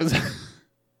mixed it up as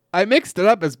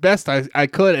best I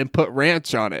could and put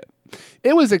ranch on it.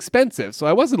 It was expensive, so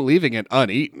I wasn't leaving it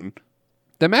uneaten.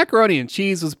 The macaroni and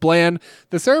cheese was bland.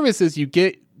 The services, you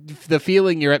get the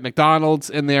feeling you're at McDonald's,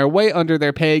 and they are way under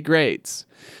their pay grades.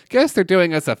 Guess they're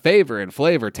doing us a favor in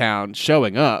Flavor Town,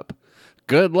 showing up.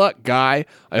 Good luck, Guy.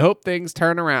 I hope things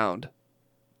turn around.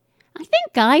 I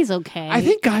think Guy's okay. I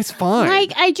think Guy's fine.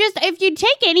 If you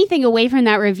take anything away from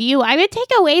that review, I would take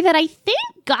away that I think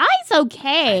Guy's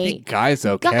okay. I think Guy's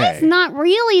okay. Guy's not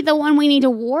really the one we need to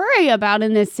worry about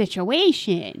in this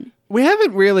situation. We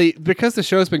haven't really, because the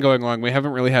show's been going long, we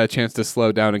haven't really had a chance to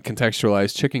slow down and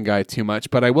contextualize Chicken Guy too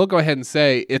much, but I will go ahead and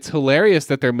say it's hilarious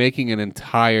that they're making an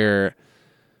entire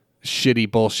shitty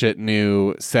bullshit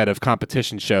new set of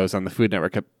competition shows on the Food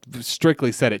Network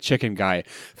strictly set at Chicken Guy,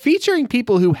 featuring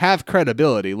people who have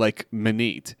credibility, like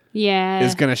Manit. Yeah.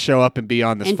 Is going to show up and be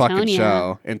on this Antonia. fucking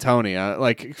show. Antonia.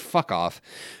 Like, fuck off.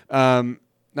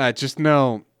 Just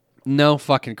no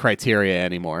fucking criteria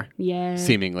anymore. Yeah.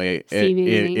 Seemingly.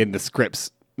 In the Scripps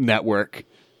Network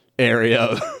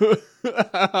area.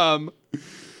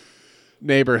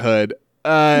 Neighborhood.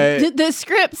 The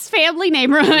Scripps family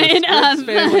neighborhood. Scripps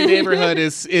family neighborhood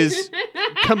is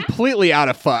completely out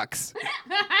of fucks.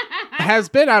 Has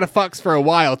been out of fucks for a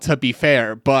while, to be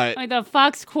fair, but the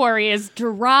Fox Quarry is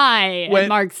dry at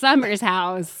Mark Summers'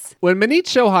 house. When Manit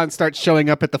Chauhan starts showing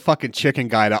up at the fucking Chicken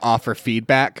Guy to offer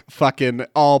feedback, fucking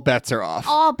all bets are off.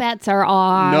 All bets are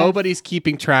off. Nobody's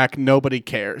keeping track. Nobody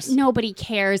cares. Nobody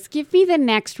cares. Give me the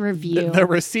next review. The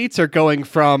receipts are going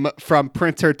from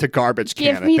printer to garbage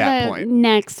can at that point. Give me the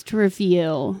next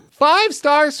review. 5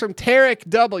 stars from Tarek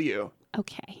W.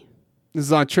 Okay. This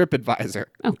is on TripAdvisor.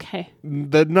 Okay.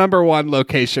 The #1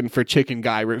 location for Chicken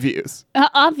Guy reviews.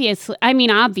 Obviously.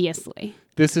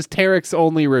 This is Tarek's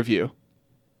only review.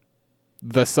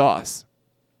 The sauce.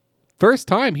 First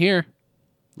time here.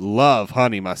 Love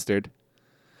honey mustard.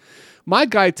 My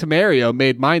guy Tamario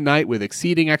made my night with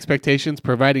exceeding expectations,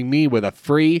 providing me with a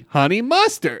free honey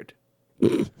mustard.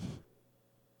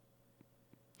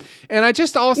 And I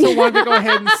just also wanted to go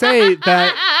ahead and say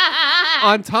that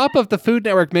on top of the Food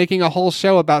Network making a whole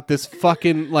show about this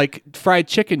fucking fried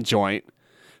chicken joint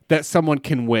that someone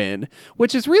can win,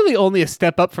 which is really only a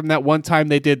step up from that one time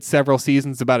they did several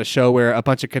seasons about a show where a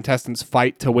bunch of contestants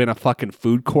fight to win a fucking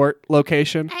food court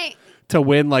location. To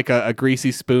win a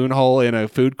greasy spoon hole in a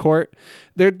food court.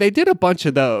 They did a bunch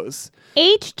of those.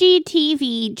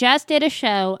 HGTV just did a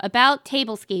show about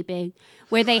tablescaping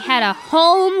where they had a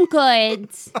home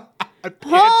goods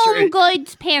Home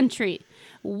Goods Pantry.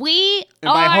 We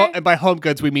are And by home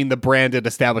goods, we mean the branded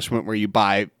establishment where you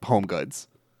buy home goods.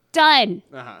 done.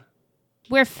 Uh-huh.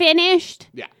 We're finished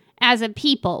Yeah. as a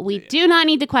people. We do not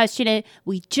need to question it.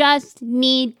 We just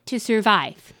need to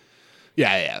survive.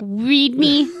 Yeah. Read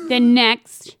me the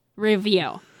next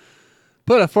review.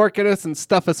 Put a fork in us and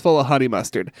stuff us full of honey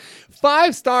mustard.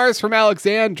 5 stars from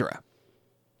Alexandra.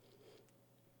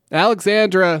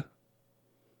 Alexandra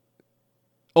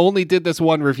only did this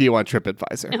one review on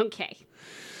TripAdvisor. Okay.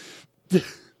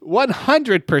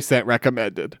 100%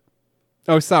 recommended.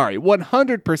 Oh, sorry.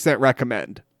 100%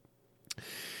 recommend.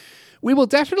 We will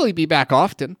definitely be back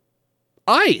often.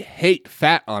 I hate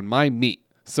fat on my meat.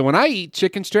 So when I eat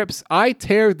chicken strips, I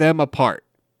tear them apart.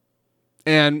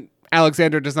 And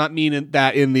Alexandra does not mean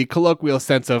that in the colloquial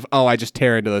sense of, oh, I just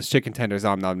tear into those chicken tenders,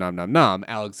 nom, nom, nom, nom, nom.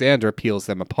 Alexandra peels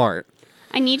them apart.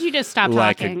 I need you to stop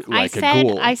Like talking. a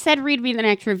ghoul. I said read me the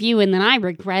next review and then I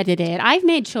regretted it. I've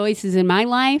made choices in my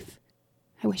life.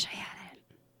 I wish I hadn't.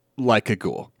 Like a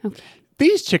ghoul. Okay.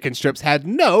 These chicken strips had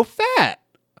no fat.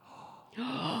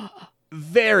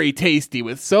 Very tasty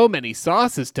with so many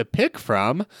sauces to pick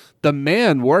from. The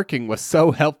man working was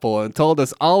so helpful and told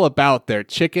us all about their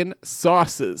chicken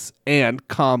sauces and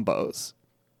combos.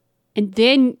 And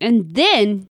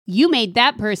then you made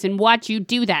that person watch you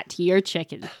do that to your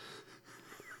chicken.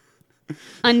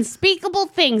 Unspeakable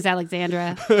things,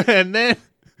 Alexandra. and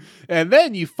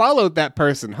then you followed that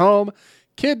person home,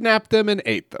 kidnapped them, and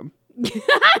ate them.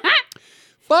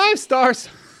 5 stars.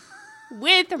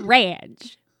 With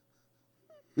ranch.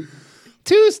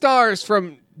 2 stars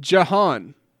from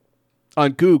Jahan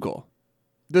on Google.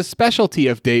 The specialty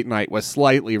of date night was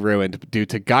slightly ruined due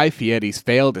to Guy Fieri's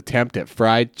failed attempt at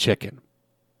fried chicken.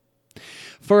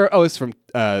 It's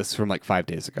from like 5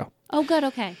 days ago. Oh, good.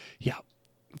 Okay. Yeah.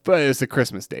 But it's a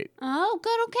Christmas date. Oh,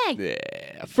 good. Okay.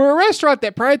 Yeah. For a restaurant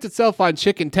that prides itself on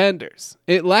chicken tenders,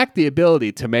 it lacked the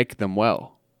ability to make them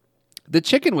well. The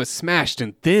chicken was smashed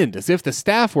and thinned as if the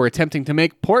staff were attempting to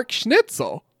make pork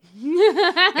schnitzel.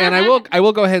 And I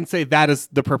will go ahead and say that is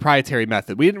the proprietary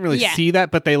method. We didn't really see that,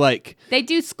 but They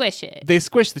do squish it. they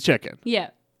squished the chicken. Yeah.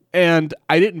 And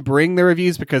I didn't bring the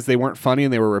reviews because they weren't funny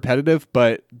and they were repetitive,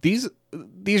 but these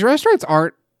restaurants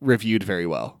aren't reviewed very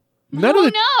well. None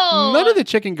of the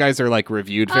chicken guys are like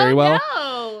reviewed very well.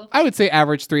 No. I would say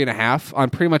average 3.5 on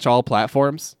pretty much all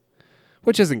platforms,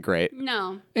 which isn't great,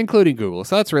 No. including Google.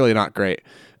 So that's really not great.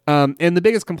 And the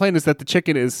biggest complaint is that the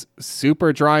chicken is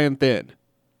super dry and thin,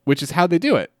 which is how they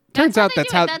do it. Turns out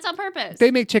that's how That's on purpose. they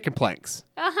make chicken planks.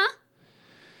 Uh-huh.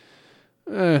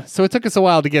 So it took us a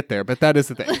while to get there, but that is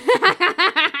the thing.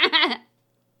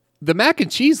 The mac and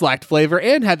cheese lacked flavor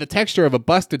and had the texture of a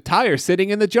busted tire sitting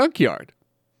in the junkyard.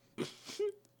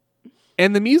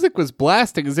 And the music was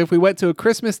blasting as if we went to a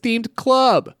Christmas-themed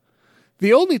club.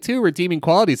 The only 2 redeeming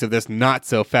qualities of this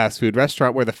not-so-fast food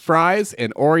restaurant were the fries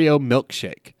and Oreo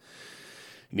milkshake.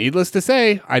 Needless to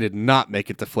say, I did not make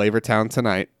it to Flavortown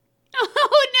tonight.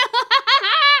 Oh, no.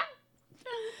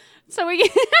 So we...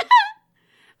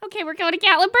 Okay, we're going to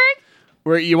Gatlinburg?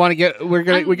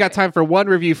 We got time for one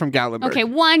review from Gatlinburg. Okay,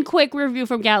 one quick review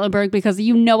from Gatlinburg because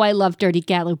you know I love Dirty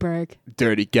Gatlinburg.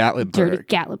 Dirty Gatlinburg. Dirty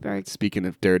Gatlinburg. Speaking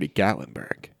of Dirty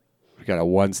Gatlinburg, we got a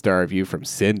 1-star review from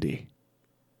Cindy.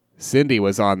 Cindy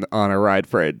was on a ride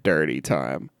for a dirty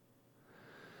time.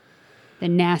 The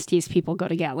nastiest people go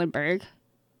to Gatlinburg.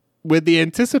 With the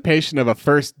anticipation of a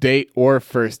first date or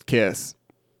first kiss.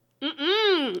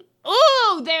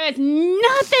 Ooh, there is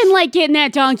nothing like getting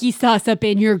that donkey sauce up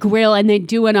in your grill and then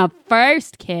doing a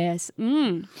first kiss.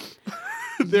 There's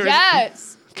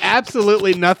Yes.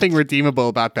 absolutely nothing redeemable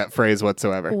about that phrase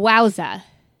whatsoever. Wowza.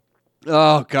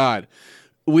 Oh, God.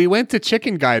 We went to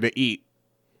Chicken Guy to eat.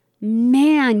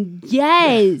 Man,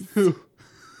 yes.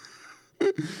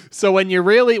 So when you're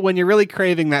really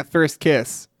craving that first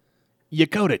kiss, you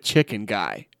go to Chicken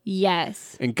Guy.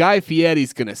 Yes. And Guy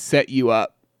Fieri's going to set you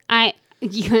up.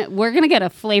 We're going to get a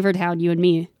Flavortown, you and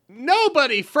me.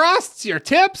 Nobody frosts your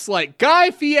tips like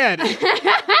Guy Fieri.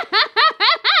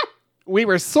 We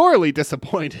were sorely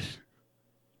disappointed.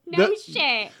 No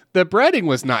shit. The breading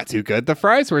was not too good. The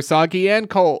fries were soggy and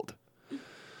cold.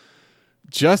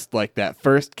 Just like that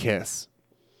first kiss.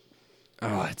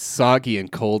 Oh, it's soggy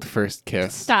and cold first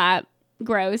kiss. Stop.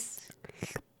 Gross.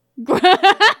 Blah,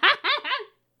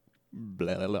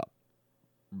 blah, blah.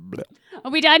 Blah,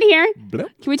 Are we done here? blah.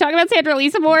 Can we talk about Sandra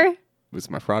Lisa more? It was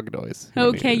my frog noise. You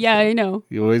wanna Okay, hear it? yeah, I know.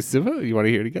 You want to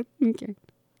hear it again? Okay.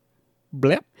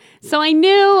 Blip. So I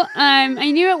knew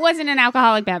it wasn't an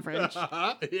alcoholic beverage.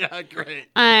 Yeah, great.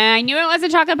 I knew it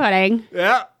wasn't chocolate pudding.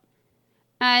 Yeah.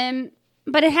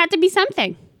 But it had to be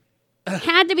something.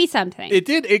 Had to be something. It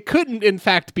did. It couldn't, in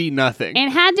fact, be nothing. It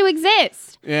had to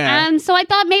exist. Yeah. So I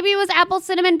thought maybe it was apple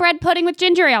cinnamon bread pudding with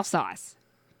ginger ale sauce.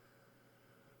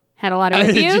 Had a lot of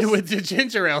reviews. With the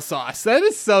ginger ale sauce. That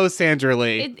is so Sandra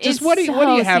Lee. It's what do you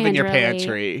so have in your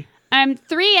Sandra Lee. pantry?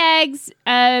 3 eggs,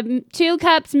 2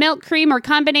 cups milk, cream, or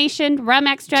combination, rum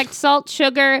extract, salt,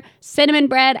 sugar, cinnamon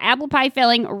bread, apple pie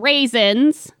filling,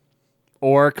 raisins,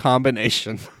 Or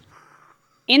combination.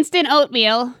 instant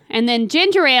oatmeal, and then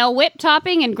ginger ale, whipped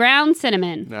topping, and ground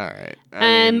cinnamon. All right.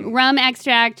 Rum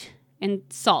extract and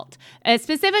salt.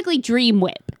 Specifically Dream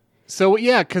Whip. So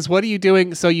yeah, because what are you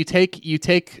doing? So you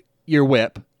take your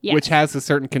whip, Yes. which has a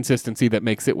certain consistency that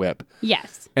makes it whip,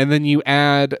 Yes. and then you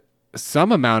add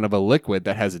some amount of a liquid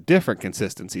that has a different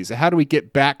consistency. So how do we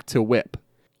get back to whip?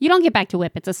 You don't get back to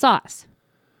whip. It's a sauce.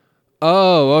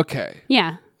 Oh, okay.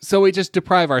 Yeah. So we just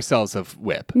deprive ourselves of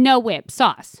whip. No whip.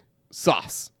 Sauce.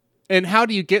 Sauce. And how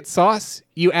do you get sauce?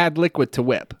 You add liquid to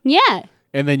whip. Yeah.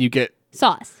 And then you get...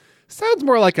 Sauce. Sounds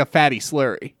more like a fatty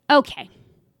slurry. Okay.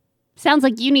 Sounds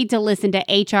like you need to listen to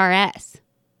HRS.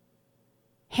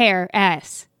 Hair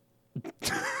S.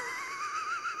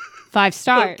 5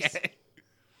 stars. Okay.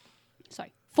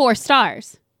 Sorry. 4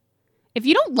 stars. If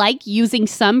you don't like using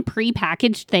some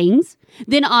prepackaged things,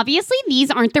 then obviously these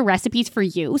aren't the recipes for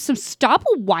you. So stop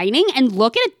whining and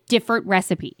look at a different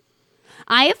recipe.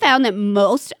 I have found that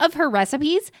most of her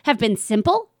recipes have been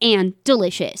simple and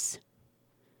delicious.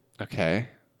 Okay.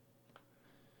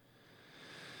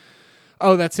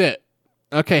 Oh, that's it.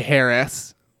 Okay,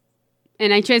 Harris.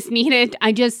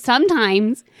 And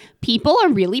sometimes people are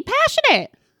really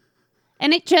passionate.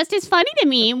 And it just is funny to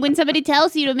me when somebody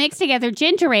tells you to mix together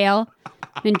ginger ale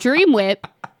and Dream Whip,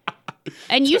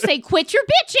 and you say, quit your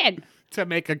bitching. To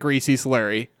make a greasy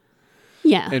slurry.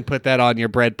 Yeah. And put that on your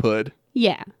bread pud.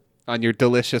 Yeah. On your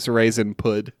delicious raisin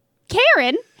pud.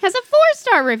 Karen has a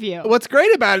 4-star review. What's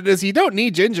great about it is you don't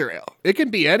need ginger ale. It can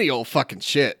be any old fucking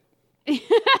shit.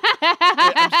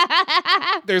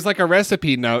 There's like a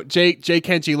recipe note. J.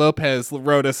 Kenji Lopez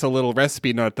wrote us a little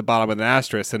recipe note at the bottom of the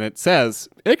asterisk, and it says,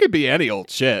 it could be any old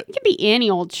shit. It could be any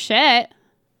old shit.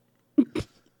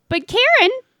 But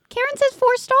Karen says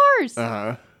 4 stars.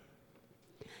 Uh-huh.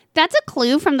 That's a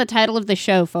clue from the title of the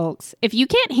show, folks. If you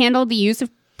can't handle the use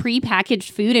of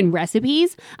prepackaged food and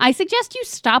recipes, I suggest you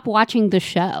stop watching the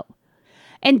show.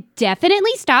 And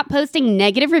definitely stop posting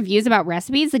negative reviews about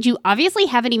recipes that you obviously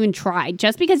haven't even tried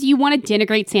just because you want to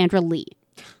denigrate Sandra Lee.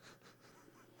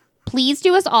 Please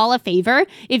do us all a favor.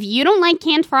 If you don't like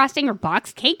canned frosting or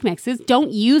boxed cake mixes,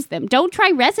 don't use them. Don't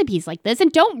try recipes like this,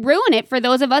 and don't ruin it for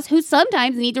those of us who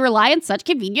sometimes need to rely on such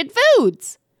convenient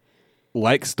foods.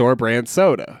 Like store brand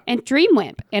soda. And Dream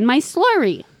Whip and my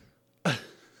slurry.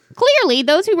 Clearly,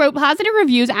 those who wrote positive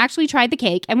reviews actually tried the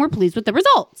cake and were pleased with the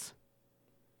results.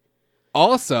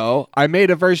 Also, I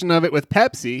made a version of it with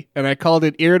Pepsi, and I called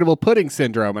it irritable pudding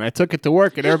syndrome, and I took it to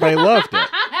work, and everybody loved it.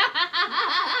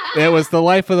 It was the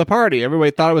life of the party.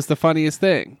 Everybody thought it was the funniest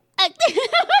thing.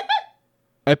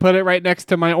 I put it right next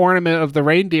to my ornament of the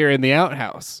reindeer in the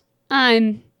outhouse.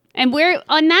 And we're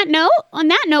on that note,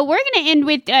 we're gonna end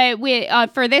with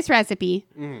for this recipe.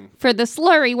 For the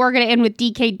slurry, we're gonna end with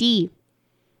DKD.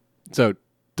 So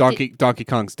Donkey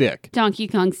Kong's dick. Donkey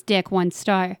Kong's dick, 1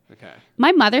 star. Okay.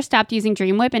 My mother stopped using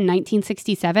Dream Whip in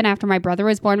 1967 after my brother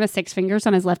was born with 6 fingers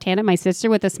on his left hand and my sister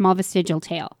with a small vestigial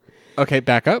tail. Okay,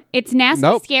 back up. It's nasty,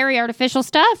 Nope. scary, artificial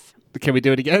stuff. Can we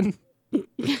do it again?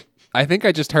 I think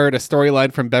I just heard a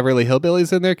storyline from Beverly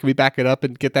Hillbillies in there. Can we back it up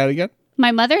and get that again?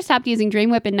 My mother stopped using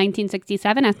Dream Whip in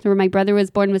 1967 after my brother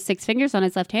was born with 6 fingers on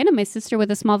his left hand and my sister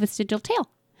with a small vestigial tail.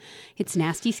 It's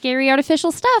nasty, scary,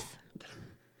 artificial stuff.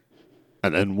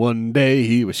 And then one day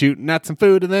he was shooting at some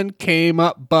food and then came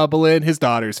up bubbling his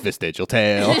daughter's vestigial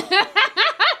tail. So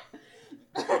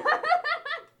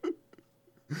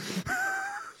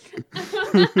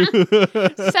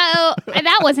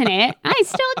that wasn't it. I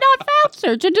still have not found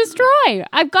Search and Destroy.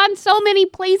 I've gone so many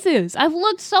places. I've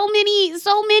looked so many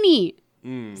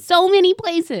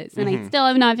places, and I still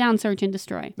have not found Search and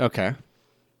Destroy. Okay.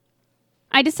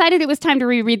 I decided it was time to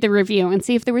reread the review and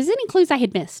see if there was any clues I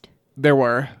had missed. There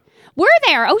were. Were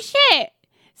there? Oh shit!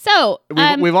 So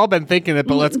We've all been thinking it,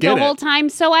 but let's get the whole it. time.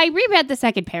 So I reread the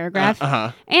second paragraph.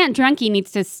 Aunt Drunky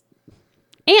needs to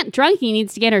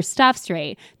get her stuff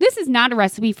straight. This is not a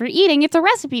recipe for eating. It's a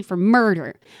recipe for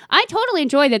murder. I totally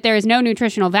enjoy that there is no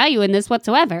nutritional value in this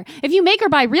whatsoever. If you make or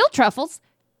buy real truffles...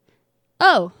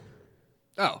 Oh,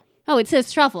 it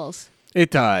says truffles.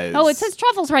 It does. Oh, it says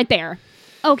truffles right there.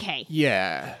 Okay.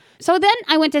 Yeah. So then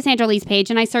I went to Sandra Lee's page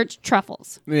and I searched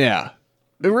truffles. Yeah.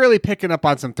 They're really picking up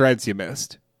on some threads you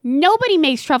missed. Nobody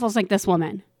makes truffles like this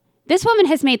woman. This woman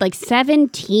has made like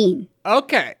 17.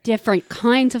 Okay. Different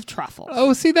kinds of truffles.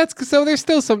 Oh, see, that's so there's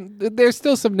still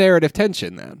some narrative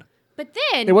tension then. But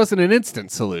then It wasn't an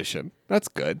instant solution. That's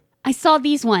good. I saw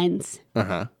these ones,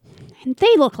 Uh-huh. and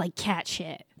they look like cat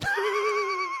shit.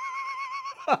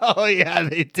 Oh, yeah,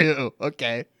 they do.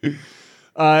 Okay.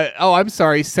 I'm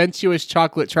sorry. Sensuous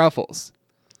chocolate truffles.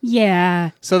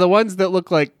 Yeah. So the ones that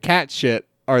look like cat shit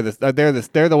are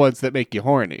they're the ones that make you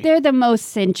horny. They're the most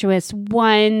sensuous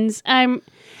ones. 1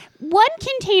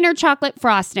 container chocolate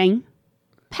frosting,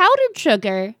 powdered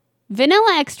sugar,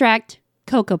 vanilla extract,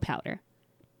 cocoa powder.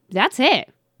 That's it.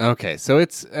 Okay, so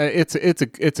it's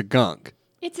a gunk.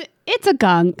 It's a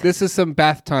gunk. This is some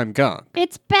bath time gunk.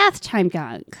 It's bath time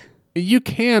gunk. You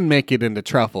can make it into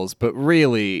truffles, but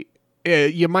really,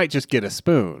 you might just get a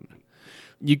spoon.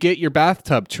 You get your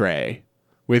bathtub tray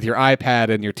with your iPad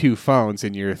and your 2 phones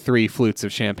and your 3 flutes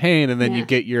of champagne, and then you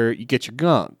get your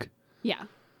gunk. Yeah.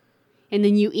 And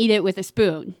then you eat it with a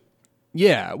spoon.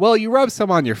 Yeah. Well, you rub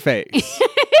some on your face.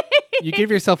 You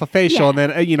give yourself a facial, and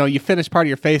then you finish part of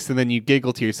your face, and then you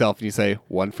giggle to yourself and you say,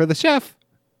 "One for the chef."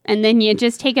 And then you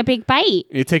just take a big bite.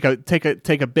 You take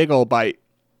a big old bite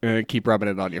and keep rubbing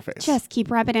it on your face. Just keep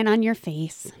rubbing it on your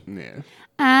face. Yeah.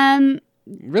 Um.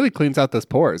 It really cleans out those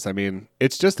pores. I mean,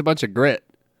 it's just a bunch of grit.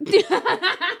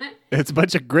 It's a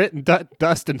bunch of grit and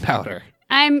dust and powder.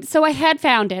 So I had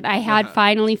found it. I had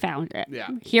finally found it. Yeah.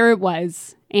 Here it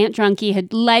was. Aunt Drunky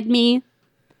had led me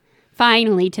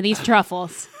finally to these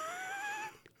truffles.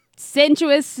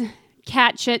 Sensuous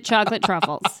cat shit chocolate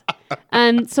truffles.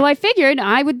 So I figured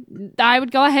I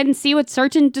would go ahead and see what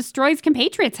Search and Destroy's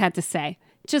compatriots had to say,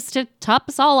 just to top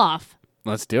us all off.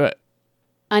 Let's do it.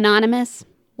 Anonymous,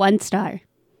 1 star.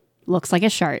 Looks like a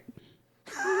shirt.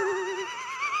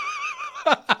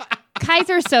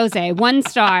 Kaiser Soze, 1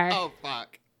 star. Oh,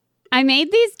 fuck. I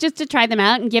made these just to try them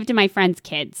out and give to my friends'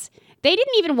 kids. They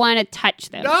didn't even want to touch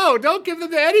them. No, don't give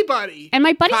them to anybody. And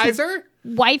my buddy's Kaiser?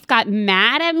 wife got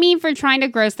mad at me for trying to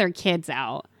gross their kids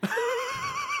out.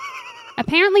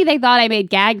 Apparently, they thought I made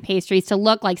gag pastries to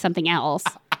look like something else.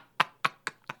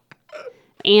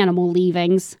 Animal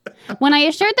leavings. When I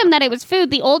assured them that it was food,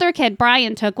 the older kid,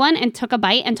 Brian, took one and took a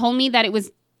bite and told me that it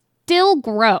was still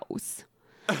gross.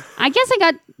 I guess I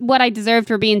got what I deserved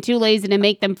for being too lazy to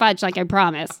make them fudge like I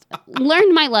promised.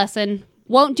 Learned my lesson.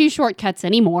 Won't do shortcuts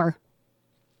anymore.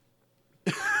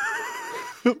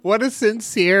 What a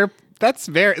sincere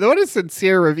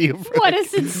review. What a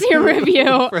sincere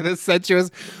review. For the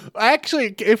sensuous.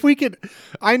 Actually, if we could,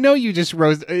 I know you just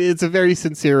rose. It's a very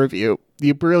sincere review.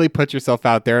 You really put yourself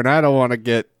out there, and I don't want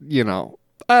to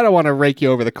I don't want to rake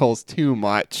you over the coals too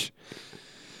much.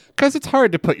 Because it's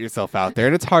hard to put yourself out there,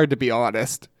 and it's hard to be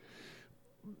honest.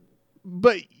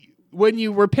 But when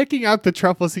you were picking out the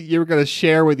truffles that you were going to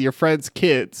share with your friends'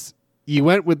 kids, you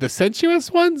went with the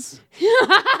sensuous ones?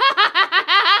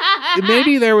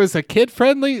 Maybe there was a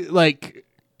kid-friendly, like,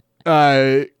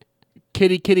 kitty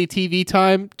TV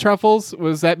time truffles.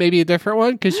 Was that maybe a different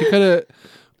one? Because you could have...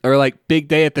 Or like Big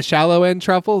Day at the Shallow End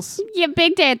truffles? Yeah,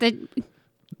 Big Day at the...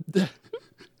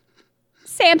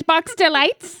 Sandbox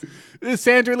Delights.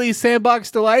 Sandra Lee's Sandbox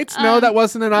Delights? No, that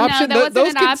wasn't an option. No, that wasn't those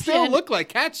an can option. still look like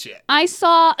cat shit. I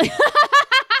saw...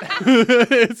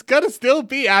 It's gonna still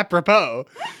be apropos.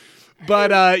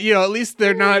 But at least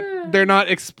they're not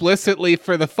explicitly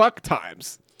for the fuck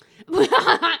times.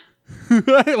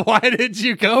 Why did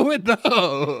you go with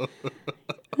those?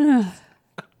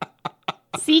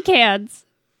 C-Cans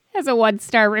has a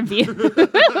 1-star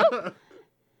review.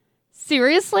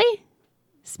 Seriously?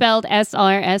 Spelled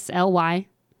SRSLY.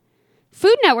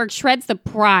 Food Network shreds the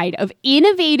pride of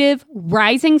innovative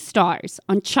rising stars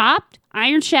on Chopped,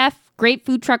 Iron Chef, Great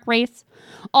Food Truck Race,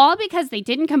 all because they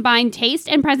didn't combine taste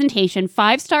and presentation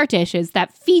 5-star dishes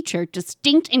that feature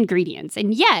distinct ingredients.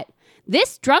 And yet,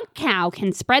 this drunk cow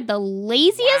can spread the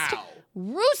laziest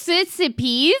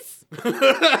recipes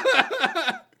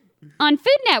on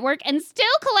Food Network and still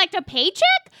collect a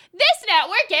paycheck? This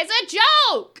network is a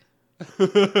joke!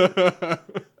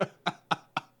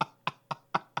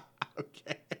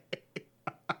 Okay.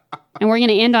 And we're going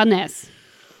to end on this.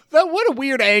 What a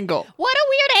weird angle. What a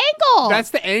weird angle!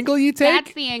 That's the angle you take?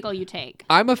 That's the angle you take.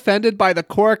 I'm offended by the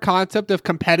core concept of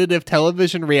competitive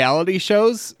television reality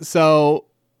shows, so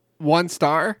 1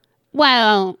 star?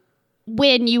 Well,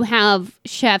 when you have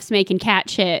chefs making cat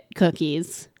shit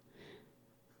cookies.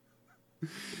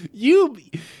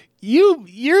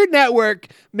 Your network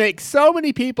makes so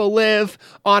many people live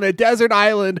on a desert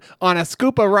island on a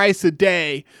scoop of rice a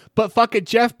day, but fucking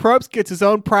Jeff Probst gets his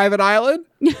own private island?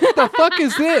 What the fuck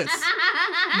is this?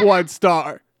 1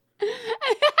 star.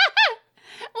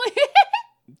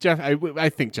 I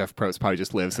think Jeff Probst probably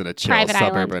just lives in a chill Private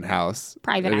suburban house.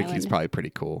 Private I think he's island. probably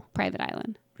pretty cool. Private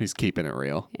island. He's keeping it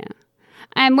real. Yeah.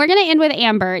 We're going to end with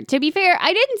Amber. To be fair,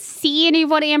 I didn't see any of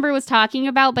what Amber was talking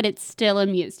about, but it still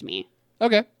amused me.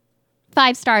 Okay.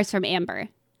 5 stars from Amber.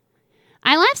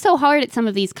 I laugh so hard at some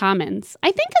of these comments.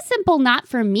 I think a simple not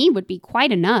for me would be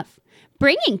quite enough.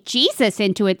 Bringing Jesus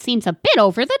into it seems a bit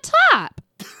over the top.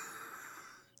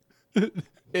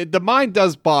 The mind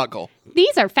does boggle.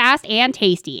 These are fast and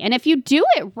tasty, and if you do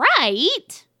it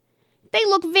right, they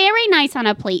look very nice on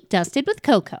a plate dusted with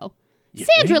cocoa.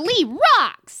 Sandra Lee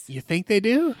rocks! You think they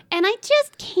do? And I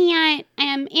just can't.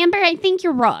 Amber, I think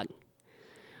you're wrong.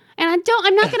 And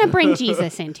I'm not going to bring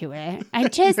Jesus into it. I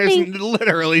just There's think,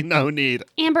 literally no need.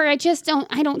 Amber, I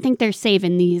don't think they're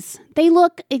saving these. They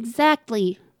look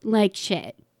exactly like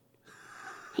shit.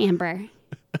 Amber.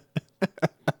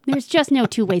 There's just no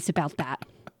two ways about that.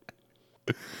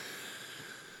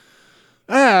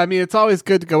 I mean, it's always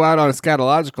good to go out on a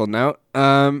scatological note.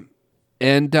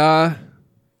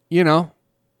 You know,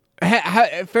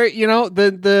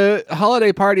 the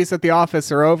holiday parties at the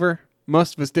office are over.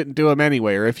 Most of us didn't do them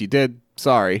anyway, or if you did,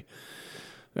 sorry.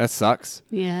 That sucks.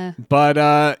 Yeah. But,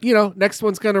 next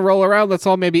one's going to roll around. Let's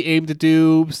all maybe aim to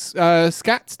do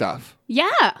scat stuff. Yeah.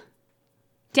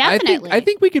 Definitely. I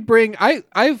think we could bring...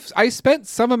 I spent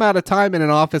some amount of time in an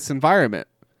office environment.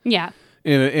 Yeah.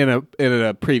 In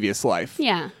a previous life.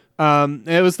 Yeah.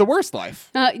 It was the worst life.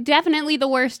 Definitely the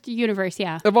worst universe,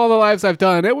 yeah. Of all the lives I've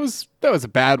done, that was a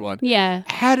bad one. Yeah.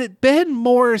 Had it been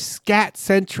more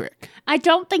scat-centric... I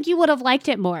don't think you would have liked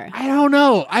it more. I don't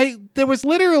know. There was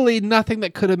literally nothing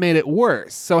that could have made it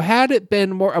worse. So had it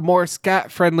been a more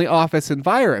scat-friendly office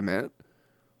environment,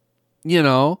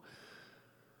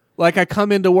 like I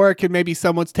come into work and maybe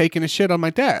someone's taking a shit on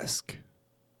my desk.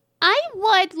 I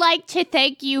would like to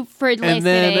thank you for listening. And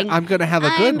then I'm going to have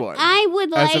a good one. I would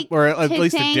like or at to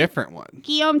least thank a different one.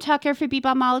 Guillaume Tucker for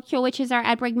Bebop Molecule, which is our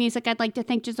ad break music. I'd like to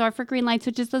thank Jazar for Green Lights,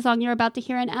 which is the song you're about to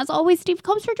hear. And as always, Steve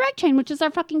Combs for Drag Chain, which is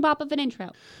our fucking bop of an intro.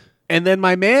 And then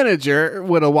my manager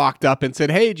would have walked up and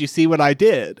said, "Hey, did you see what I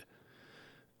did?"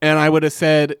 And I would have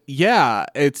said, "Yeah,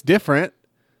 it's different.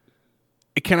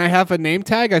 Can I have a name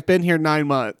tag? I've been here 9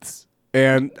 months.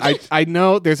 And I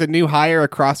know there's a new hire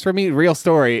across from me, real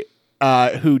story,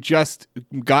 who just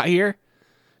got here.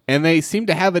 And they seem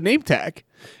to have a name tag.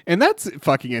 And that's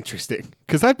fucking interesting.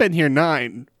 Because I've been here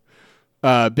 9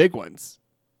 big ones.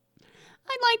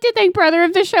 I'd like to thank brother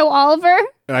of the show, Oliver.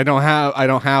 And I don't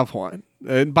have one.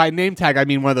 And by name tag, I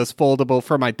mean one of those foldable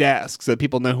for my desk so that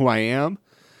people know who I am.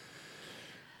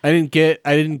 I didn't get,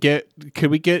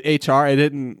 could we get HR? I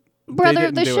didn't. Brother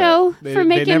of the show for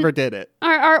making. They never did it.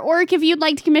 Our artwork. If you'd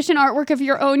like to commission artwork of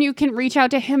your own, you can reach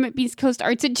out to him at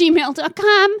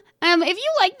beastcoastarts@gmail.com. If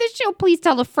you like this show, please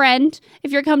tell a friend.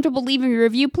 If you're comfortable leaving a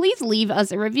review, please leave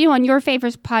us a review on your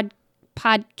favorite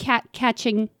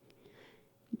catching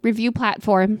review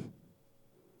platform.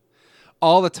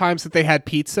 All the times that they had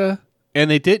pizza and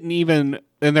they didn't even,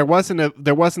 and there wasn't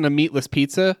a meatless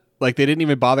pizza. Like they didn't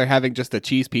even bother having just a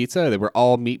cheese pizza. They were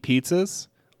all meat pizzas.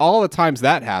 All the times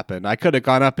that happened, I could have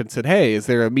gone up and said, "Hey, is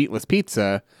there a meatless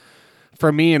pizza?"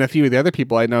 For me and a few of the other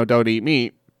people I know don't eat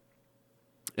meat.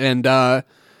 And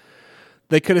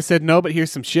they could have said, "No, but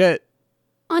here's some shit."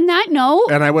 On that note.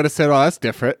 And I would have said, "Oh, that's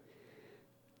different."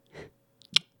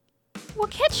 We'll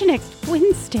catch you next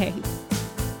Wednesday.